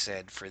 like I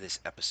said, for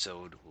this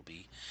episode will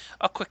be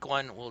a quick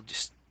one. We'll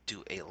just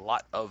do a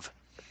lot of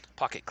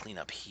pocket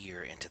cleanup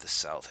here into the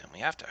south, and we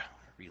have to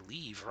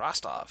relieve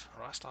Rostov.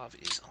 Rostov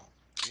is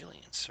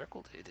really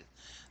encircled.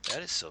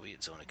 That is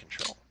Soviet zone of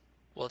control.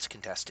 Well, it's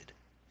contested,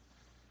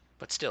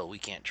 but still, we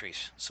can't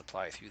trace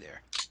supply through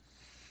there.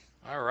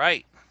 All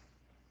right.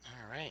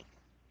 All right.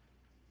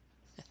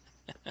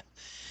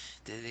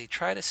 Did they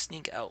try to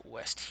sneak out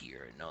west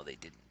here? No, they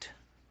didn't.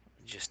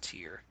 Just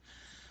here.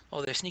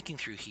 Oh, they're sneaking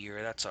through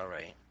here. That's all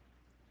right.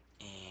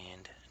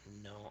 And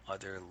no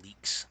other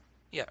leaks.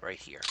 Yeah, right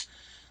here.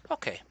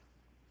 Okay.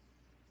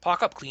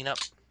 Pock up cleanup.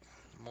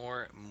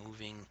 More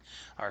moving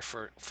our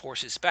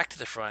forces back to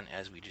the front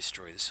as we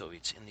destroy the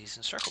Soviets in these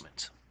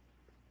encirclements.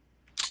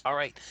 All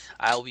right.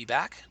 I'll be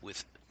back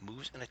with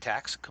moves and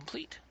attacks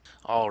complete.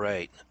 All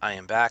right. I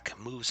am back.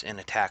 Moves and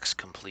attacks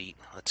complete.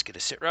 Let's get a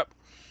sit rep.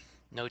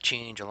 No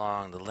change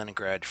along the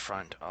Leningrad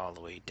front all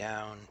the way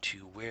down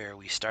to where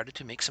we started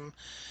to make some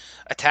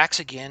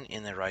attacks again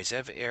in the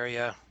Ryzev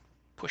area.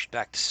 Pushed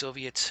back the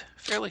Soviets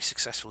fairly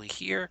successfully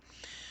here.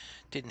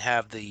 Didn't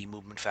have the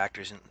movement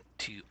factors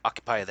to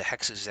occupy the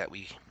hexes that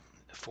we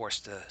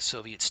forced the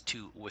Soviets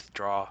to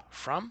withdraw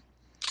from.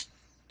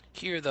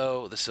 Here,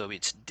 though, the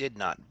Soviets did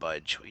not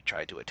budge. We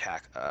tried to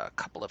attack a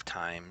couple of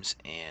times,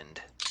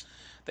 and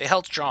they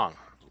held strong.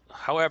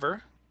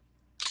 However,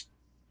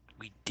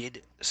 we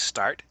did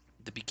start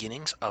the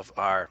beginnings of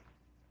our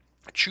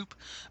troop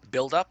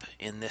buildup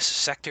in this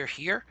sector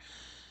here.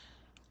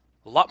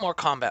 A lot more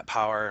combat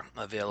power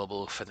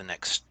available for the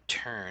next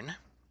turn.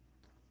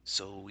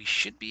 So we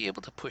should be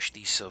able to push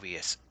these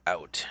Soviets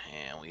out.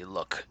 And we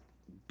look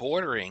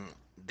bordering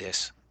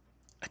this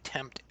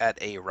attempt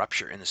at a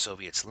rupture in the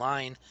Soviets'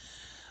 line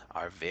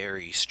are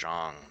very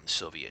strong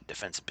Soviet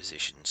defensive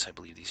positions. I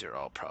believe these are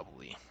all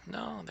probably,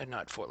 no, they're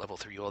not fort level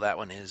 3. Well, that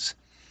one is,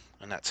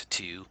 and that's a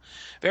 2.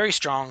 Very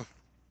strong.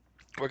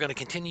 We're going to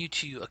continue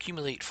to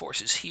accumulate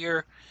forces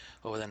here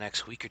over the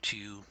next week or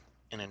two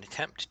in an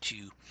attempt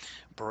to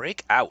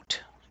break out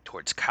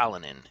towards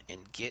Kalinin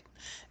and get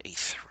a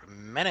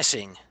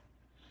menacing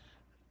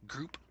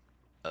group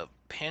of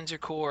Panzer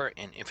Corps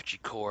and Infantry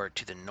Corps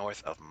to the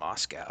north of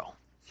Moscow.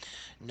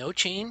 No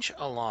change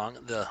along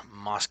the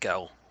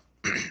Moscow,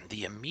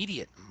 the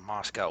immediate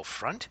Moscow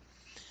front.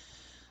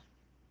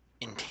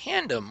 In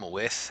tandem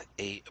with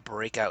a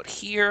breakout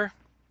here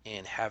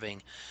and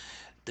having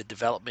the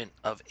development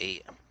of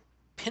a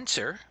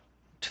pincer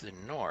to the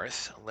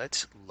north,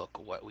 let's look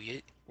what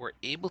we were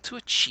able to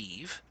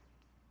achieve.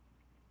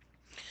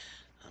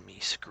 Let me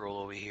scroll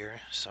over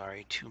here.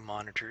 Sorry, 2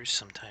 monitors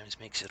sometimes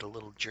makes it a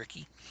little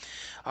jerky.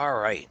 All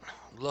right,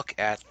 look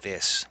at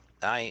this.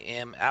 I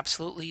am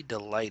absolutely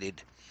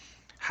delighted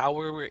how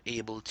we were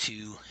able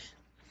to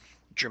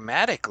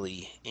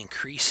dramatically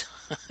increase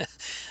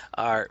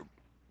our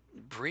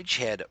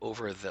bridgehead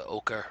over the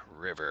Oka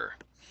River.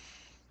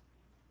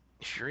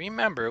 If you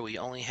remember, we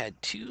only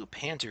had 2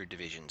 panzer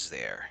divisions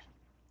there.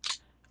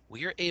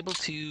 We are able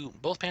to,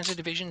 both panzer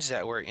divisions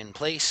that were in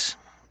place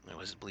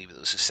I believe it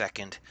was the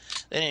second.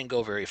 They didn't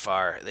go very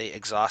far. They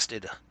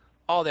exhausted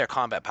all their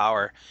combat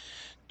power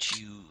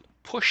to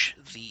push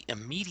the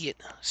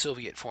immediate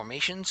Soviet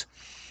formations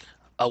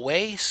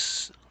away,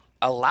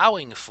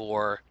 allowing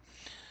for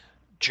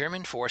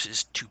German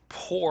forces to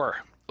pour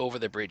over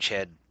the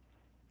bridgehead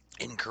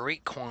in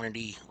great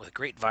quantity with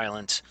great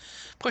violence,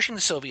 pushing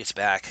the Soviets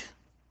back.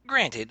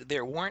 Granted,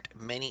 there weren't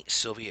many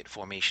Soviet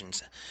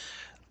formations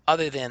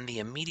other than the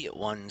immediate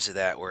ones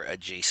that were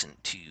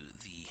adjacent to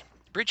the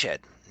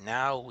bridgehead.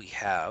 Now we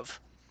have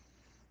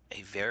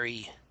a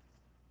very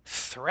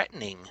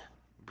threatening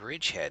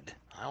bridgehead.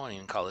 I won't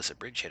even call this a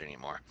bridgehead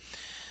anymore.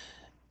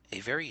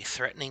 A very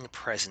threatening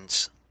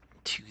presence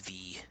to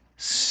the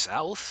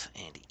south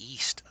and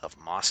east of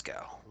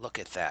Moscow. Look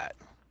at that.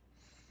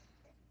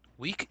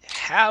 We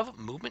have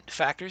movement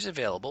factors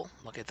available.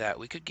 Look at that.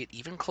 We could get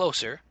even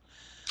closer.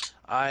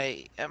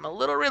 I am a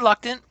little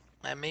reluctant.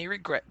 I may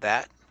regret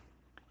that.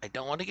 I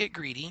don't want to get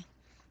greedy.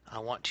 I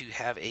want to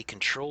have a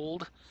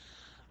controlled,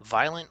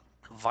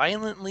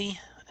 violently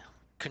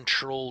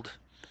controlled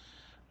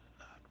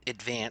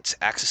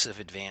axis of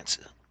advance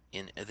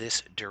in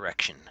this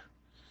direction.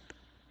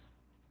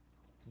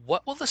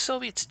 What will the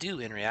Soviets do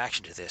in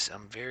reaction to this?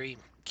 I'm very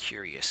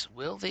curious.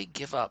 Will they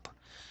give up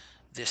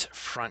this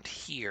front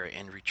here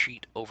and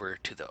retreat over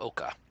to the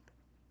Oka?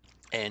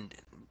 And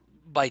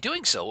by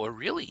doing so, will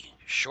really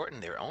shorten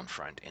their own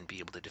front and be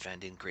able to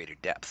defend in greater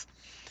depth.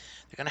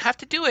 They're going to have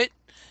to do it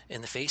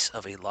in the face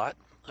of a lot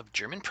of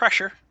German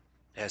pressure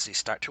as they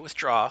start to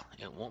withdraw.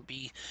 It won't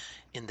be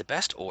in the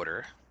best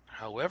order.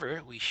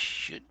 However, we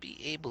should be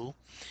able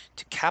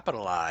to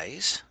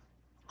capitalize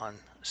on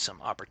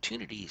some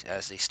opportunities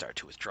as they start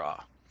to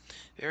withdraw.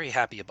 Very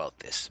happy about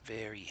this.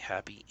 Very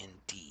happy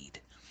indeed.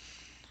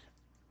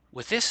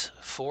 With this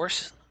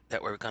force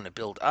that we're going to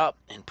build up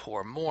and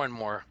pour more and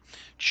more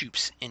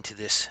troops into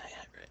this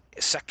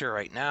sector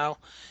right now,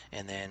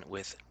 and then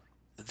with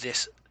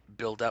this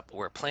build up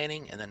we're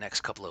planning in the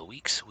next couple of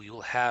weeks, we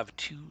will have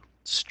two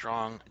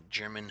strong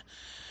German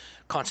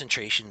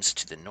concentrations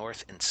to the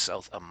north and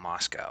south of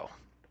Moscow.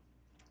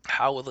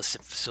 How will the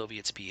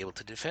Soviets be able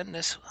to defend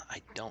this?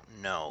 I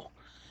don't know.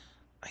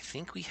 I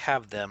think we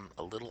have them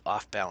a little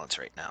off balance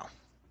right now.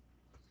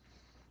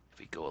 If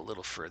we go a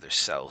little further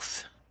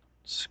south,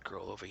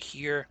 scroll over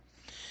here,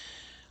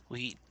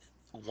 we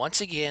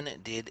once again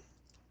did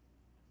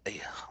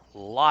a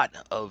lot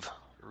of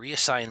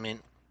reassignment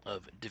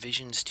of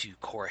divisions to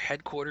corps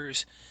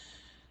headquarters.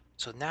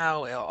 So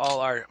now all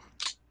our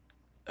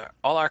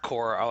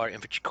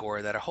infantry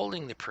corps that are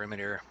holding the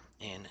perimeter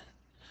and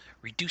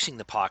reducing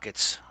the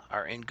pockets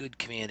are in good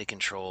command and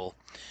control,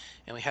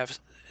 and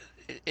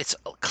it's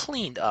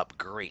cleaned up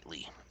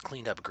greatly,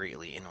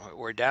 and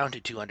we're down to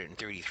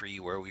 233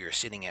 where we were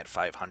sitting at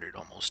 500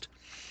 almost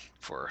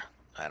for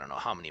I don't know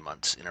how many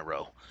months in a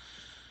row.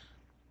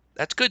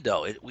 That's good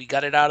though. We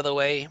got it out of the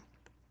way.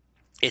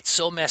 It's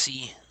so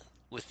messy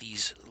with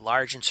these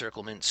large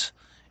encirclements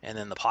and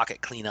then the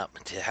pocket cleanup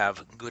to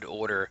have good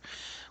order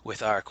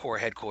with our corps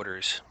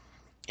headquarters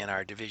and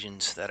our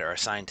divisions that are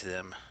assigned to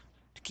them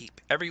to keep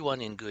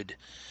everyone in good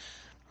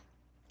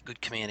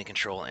command and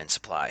control and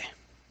supply.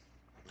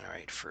 All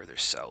right, further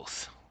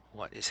south,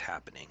 what is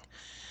happening?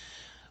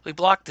 We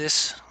blocked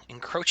this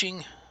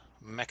encroaching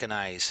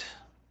mechanized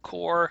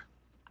corps,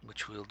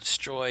 which we'll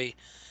destroy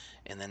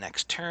in the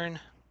next turn,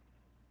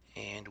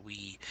 and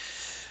we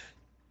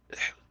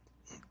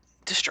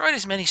destroyed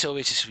as many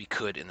Soviets as we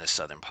could in the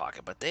southern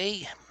pocket, but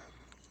they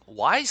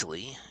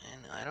wisely,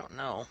 and I don't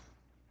know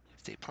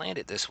if they planned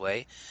it this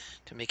way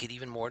to make it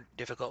even more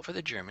difficult for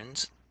the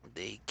Germans,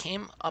 they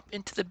came up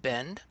into the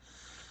bend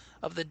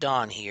of the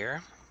Don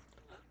here,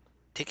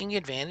 taking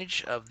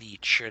advantage of the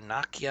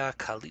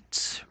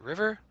Chernakya-Kalitz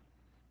River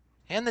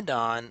and the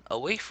Don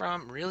away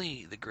from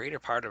really the greater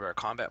part of our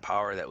combat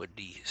power that would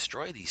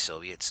destroy these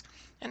Soviets.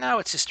 And now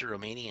it's sister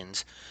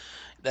Romanians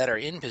that are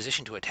in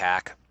position to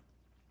attack.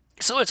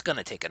 So it's going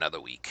to take another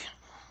week,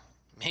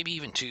 maybe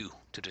even two,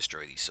 to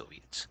destroy these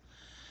Soviets.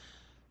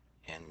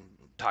 And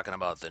talking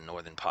about the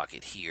northern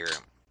pocket here,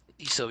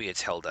 these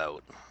Soviets held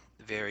out.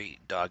 Very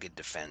dogged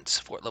defense.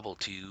 Fort level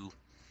 2,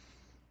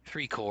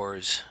 3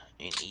 corps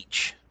in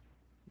each.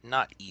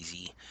 Not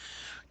easy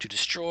to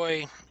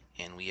destroy,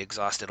 and we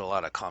exhausted a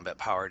lot of combat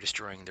power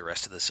destroying the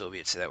rest of the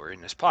Soviets that were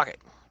in this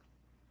pocket.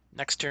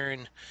 Next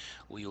turn,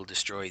 we will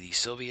destroy these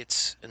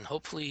Soviets, and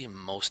hopefully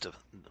most of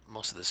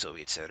the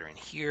Soviets that are in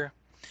here.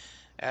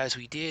 As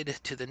we did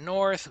to the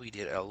north, we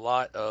did a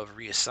lot of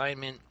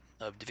reassignment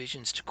of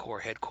divisions to corps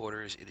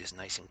headquarters. It is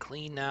nice and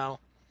clean now,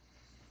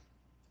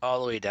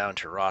 all the way down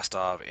to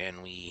Rostov,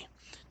 and we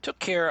took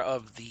care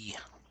of the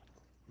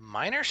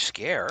minor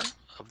scare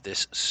of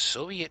this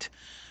Soviet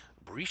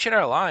breach in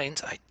our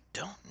lines. I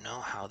don't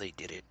know how they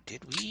did it.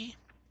 Did we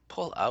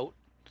pull out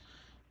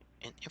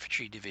an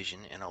infantry division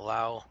and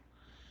allow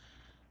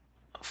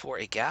for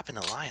a gap in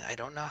the line? I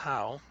don't know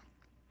how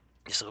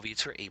the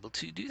Soviets were able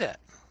to do that.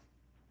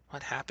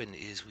 What happened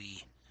is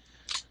we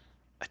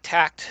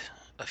attacked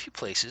a few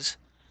places.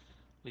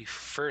 We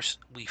forced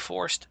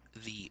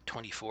the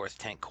 24th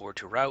Tank Corps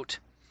to rout,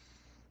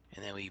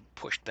 And then we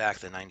pushed back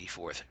the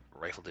 94th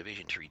Rifle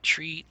Division to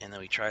retreat, and then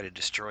we tried to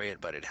destroy it,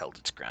 but it held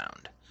its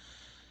ground.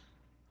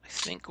 I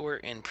think we're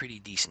in pretty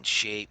decent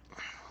shape.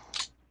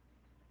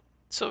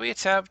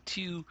 Soviets have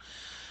two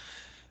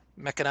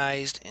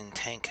mechanized and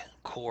tank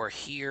corps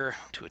here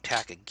to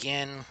attack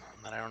again,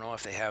 but I don't know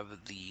if they have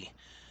the...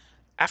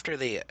 After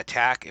they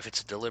attack, if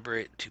it's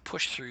deliberate, to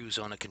push through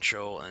zone of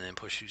control and then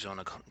push through zone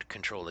of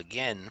control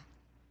again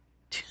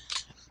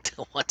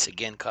to once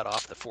again cut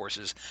off the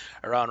forces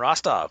around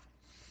Rostov.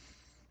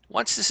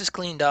 Once this is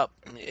cleaned up,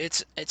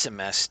 it's a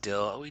mess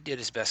still. We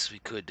did as best as we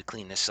could to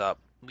clean this up.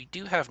 We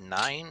do have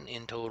 9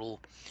 in total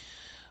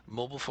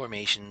mobile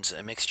formations,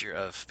 a mixture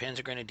of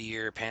Panzer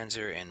Grenadier,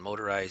 Panzer, and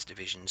motorized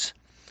divisions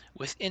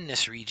within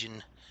this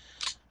region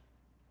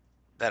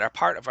that are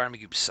part of Army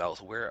Group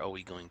South. Where are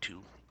we going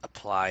to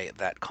apply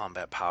that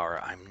combat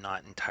power? I'm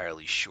not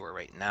entirely sure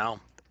right now.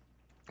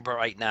 But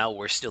right now,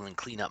 we're still in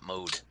cleanup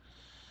mode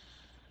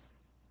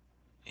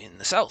in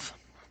the south.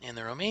 And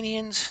the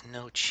Romanians,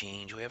 no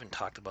change. We haven't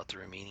talked about the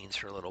Romanians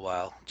for a little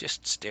while.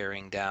 Just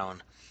staring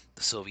down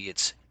the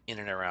Soviets in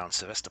and around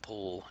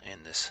Sevastopol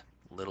and this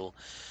little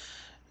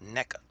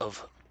neck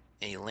of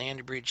a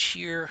land bridge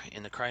here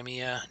in the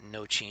Crimea.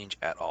 No change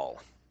at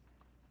all.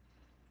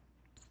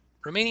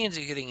 Romanians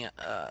are getting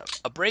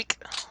a break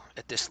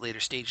at this later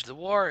stage of the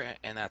war,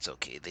 and that's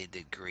okay. They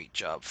did a great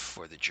job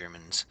for the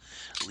Germans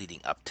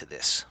leading up to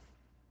this.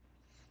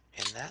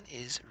 And that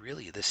is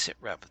really the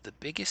sitrep. The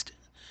biggest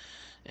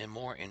and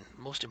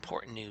most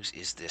important news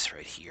is this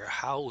right here.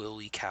 How will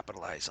we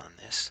capitalize on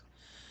this?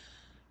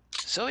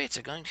 Soviets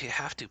are going to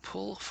have to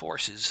pull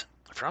forces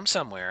from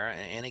somewhere,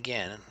 and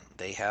again,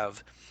 they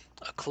have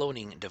a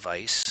cloning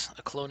device,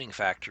 a cloning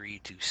factory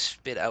to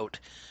spit out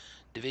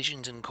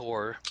divisions and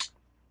corps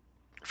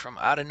from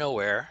out of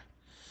nowhere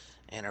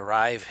and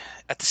arrive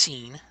at the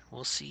scene.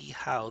 We'll see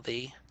how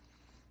they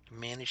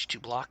manage to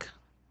block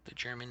the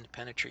German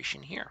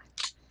penetration here.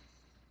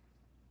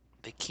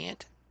 They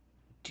can't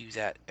do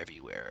that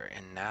everywhere,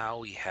 and now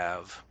we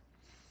have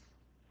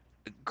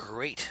a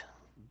great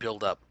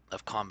buildup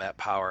of combat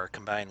power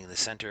combining the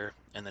center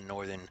and the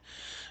northern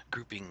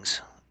groupings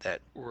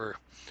that were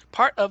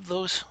part of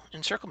those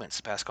encirclements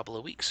the past couple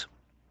of weeks.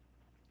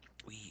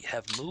 We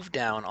have moved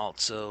down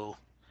also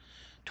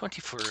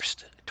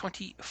 24th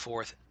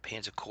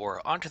Panzer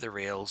Corps onto the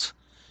rails.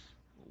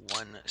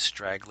 One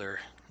straggler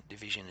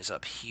division is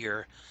up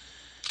here.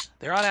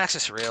 They're on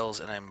axis rails,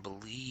 and I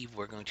believe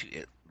we're going to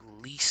at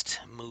least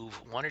move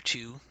 1 or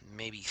 2,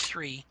 maybe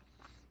 3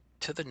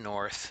 to the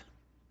north,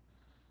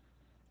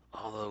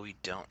 although we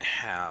don't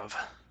have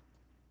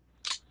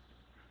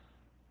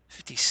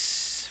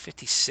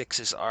 56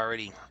 is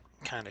already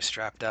kind of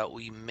strapped out.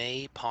 We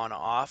may pawn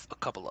off a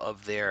couple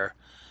of the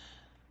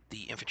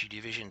infantry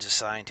divisions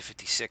assigned to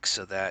 56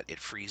 so that it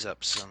frees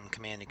up some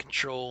command and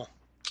control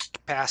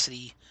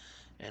capacity,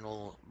 and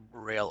we'll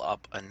rail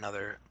up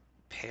another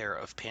pair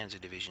of panzer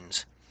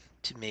divisions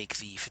to make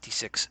the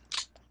 56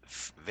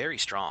 very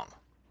strong,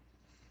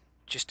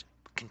 just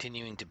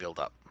continuing to build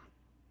up.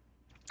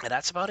 And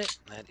that's about it.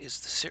 That is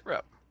the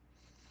sitrep.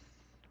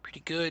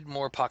 Pretty good.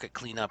 More pocket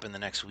cleanup in the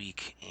next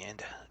week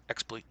and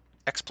exploit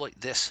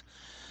this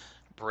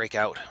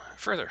breakout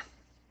further.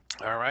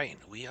 All right,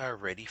 we are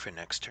ready for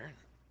next turn.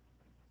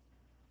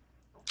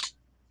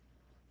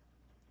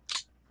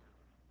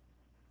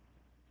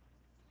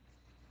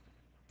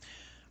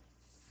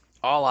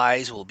 All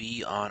eyes will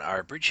be on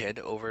our bridgehead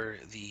over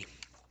the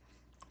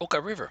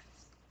Oka River.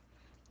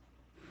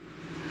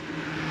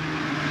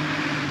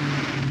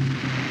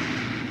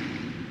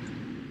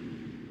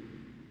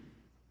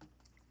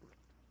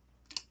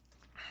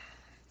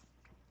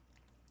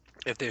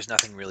 If there's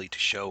nothing really to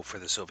show for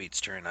the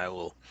Soviets' turn, I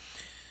will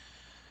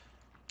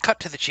cut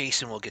to the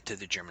chase and we'll get to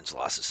the Germans'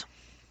 losses.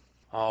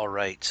 All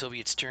right,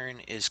 Soviets' turn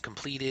is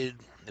completed.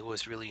 There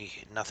was really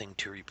nothing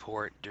to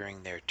report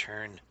during their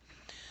turn.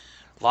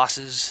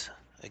 Losses,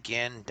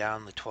 again,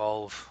 down the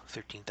 12,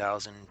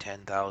 13,000,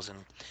 10,000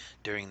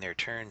 during their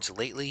turns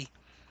lately.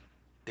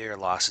 Their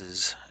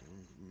losses,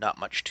 not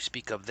much to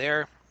speak of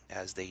there,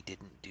 as they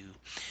didn't do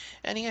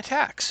any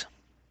attacks.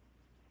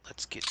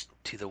 Let's get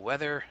to the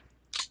weather.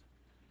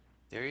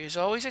 There is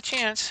always a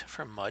chance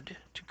for mud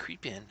to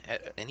creep in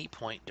at any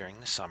point during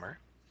the summer,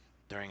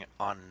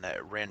 on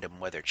that random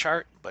weather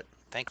chart, but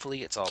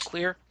thankfully it's all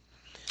clear.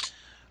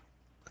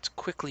 Let's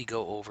quickly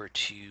go over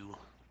to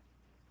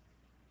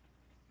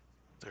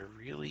the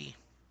really...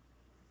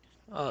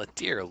 Oh,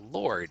 dear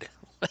Lord.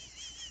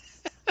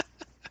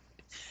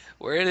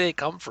 Where did they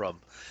come from?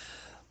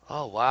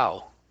 Oh,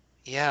 wow.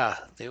 Yeah,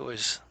 there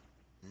was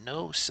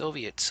no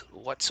Soviets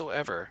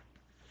whatsoever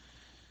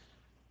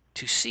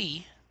to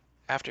see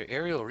after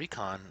aerial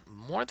recon.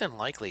 More than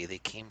likely, they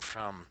came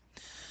from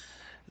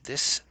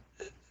this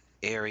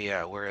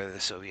area where the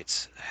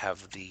Soviets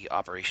have the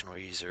operational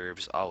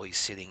reserves always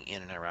sitting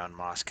in and around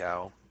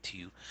Moscow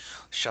to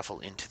shuffle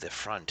into the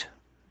front.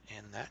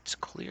 And that's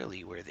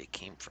clearly where they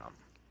came from,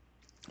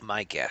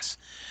 my guess.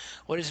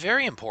 What is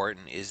very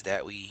important is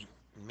that we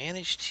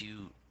managed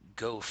to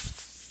go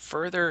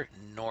further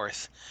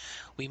north.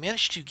 We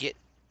managed to get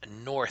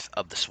north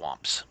of the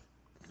swamps.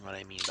 What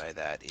I mean by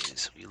that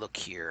is, we look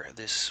here,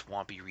 this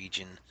swampy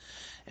region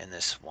and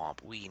this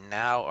swamp. We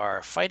now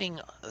are fighting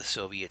the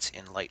Soviets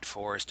in light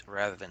forest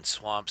rather than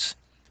swamps,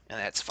 and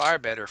that's far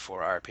better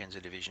for our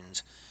panzer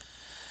divisions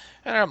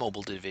and our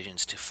mobile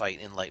divisions to fight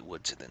in light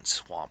woods than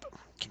swamp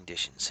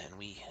conditions. And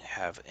we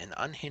have an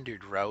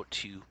unhindered route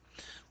to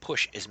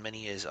push as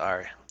many as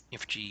our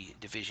infantry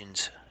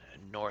divisions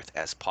north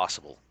as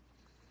possible.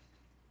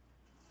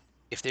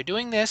 If they're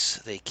doing this,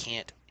 they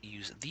can't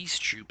use these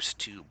troops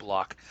to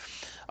block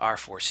our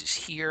forces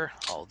here,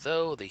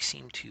 although they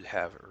seem to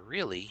have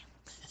really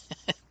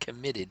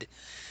committed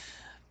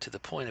to the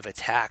point of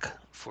attack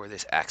for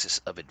this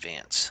axis of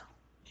advance.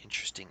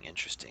 Interesting,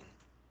 interesting.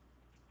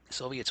 The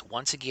Soviets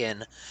once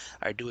again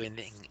are doing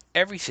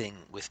everything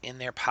within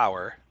their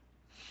power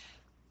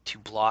to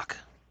block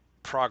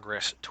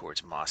progress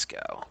towards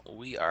Moscow.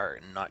 We are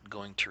not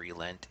going to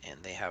relent,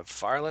 and they have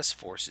far less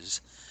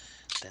forces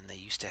than they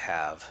used to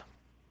have,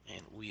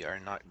 and we are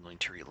not going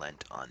to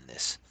relent on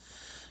this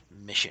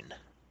mission.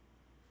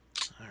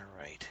 All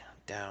right,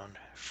 down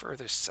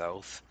further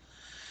south.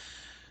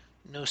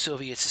 No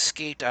Soviets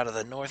escaped out of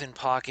the northern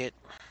pocket.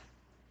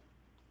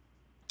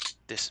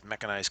 This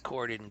mechanized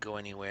corps didn't go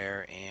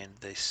anywhere, and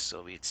the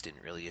Soviets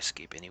didn't really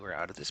escape anywhere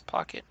out of this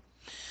pocket.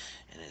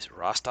 And is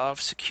Rostov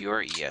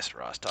secure? Yes,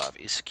 Rostov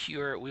is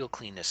secure. We'll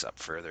clean this up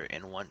further,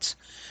 and once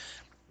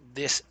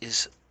these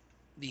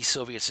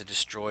Soviets are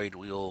destroyed,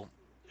 we'll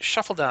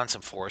shuffle down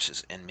some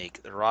forces and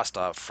make the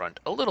Rostov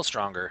front a little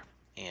stronger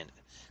and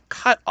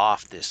cut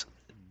off this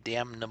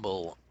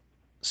damnable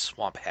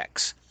swamp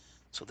hex.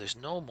 So there's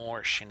no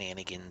more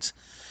shenanigans,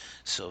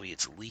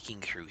 Soviets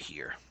leaking through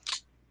here.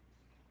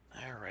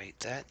 Alright,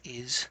 that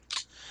is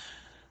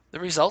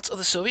the results of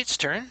the Soviets'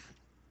 turn.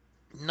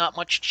 Not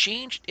much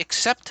changed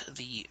except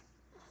the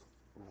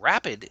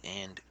rapid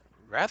and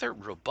rather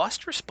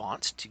robust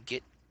response to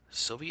get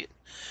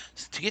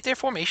their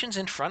formations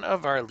in front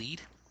of our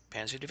lead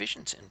panzer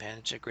divisions and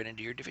panzer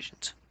grenadier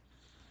divisions.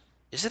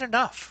 Is it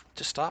enough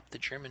to stop the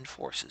German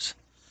forces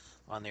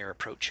on their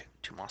approach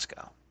to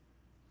Moscow?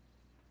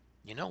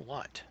 You know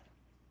what?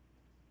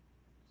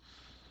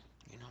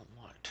 You know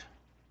what?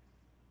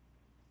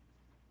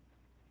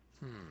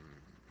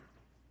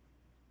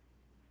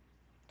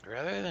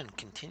 Rather than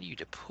continue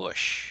to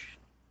push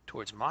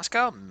towards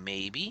Moscow,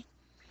 maybe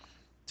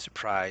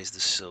surprise the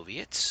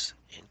Soviets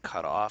and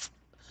cut off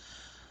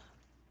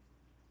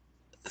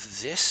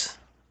this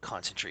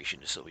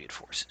concentration of Soviet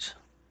forces.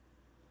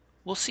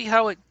 We'll see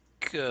how it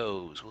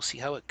goes. We'll see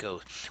how it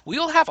goes. We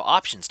will have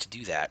options to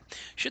do that.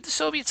 Should the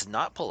Soviets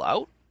not pull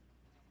out,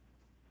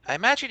 I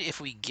imagine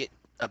if we get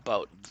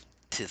about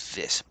to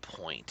this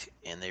point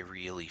and they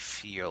really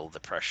feel the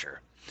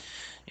pressure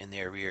in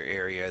their rear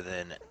area,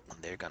 then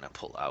they're going to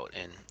pull out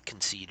and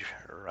concede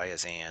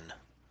Ryazan.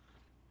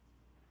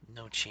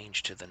 No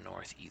change to the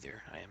north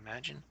either, I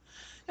imagine.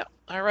 Yep,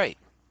 all right.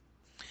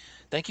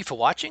 Thank you for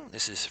watching.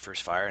 This is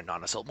First Fire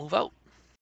Non-Assault Move Out.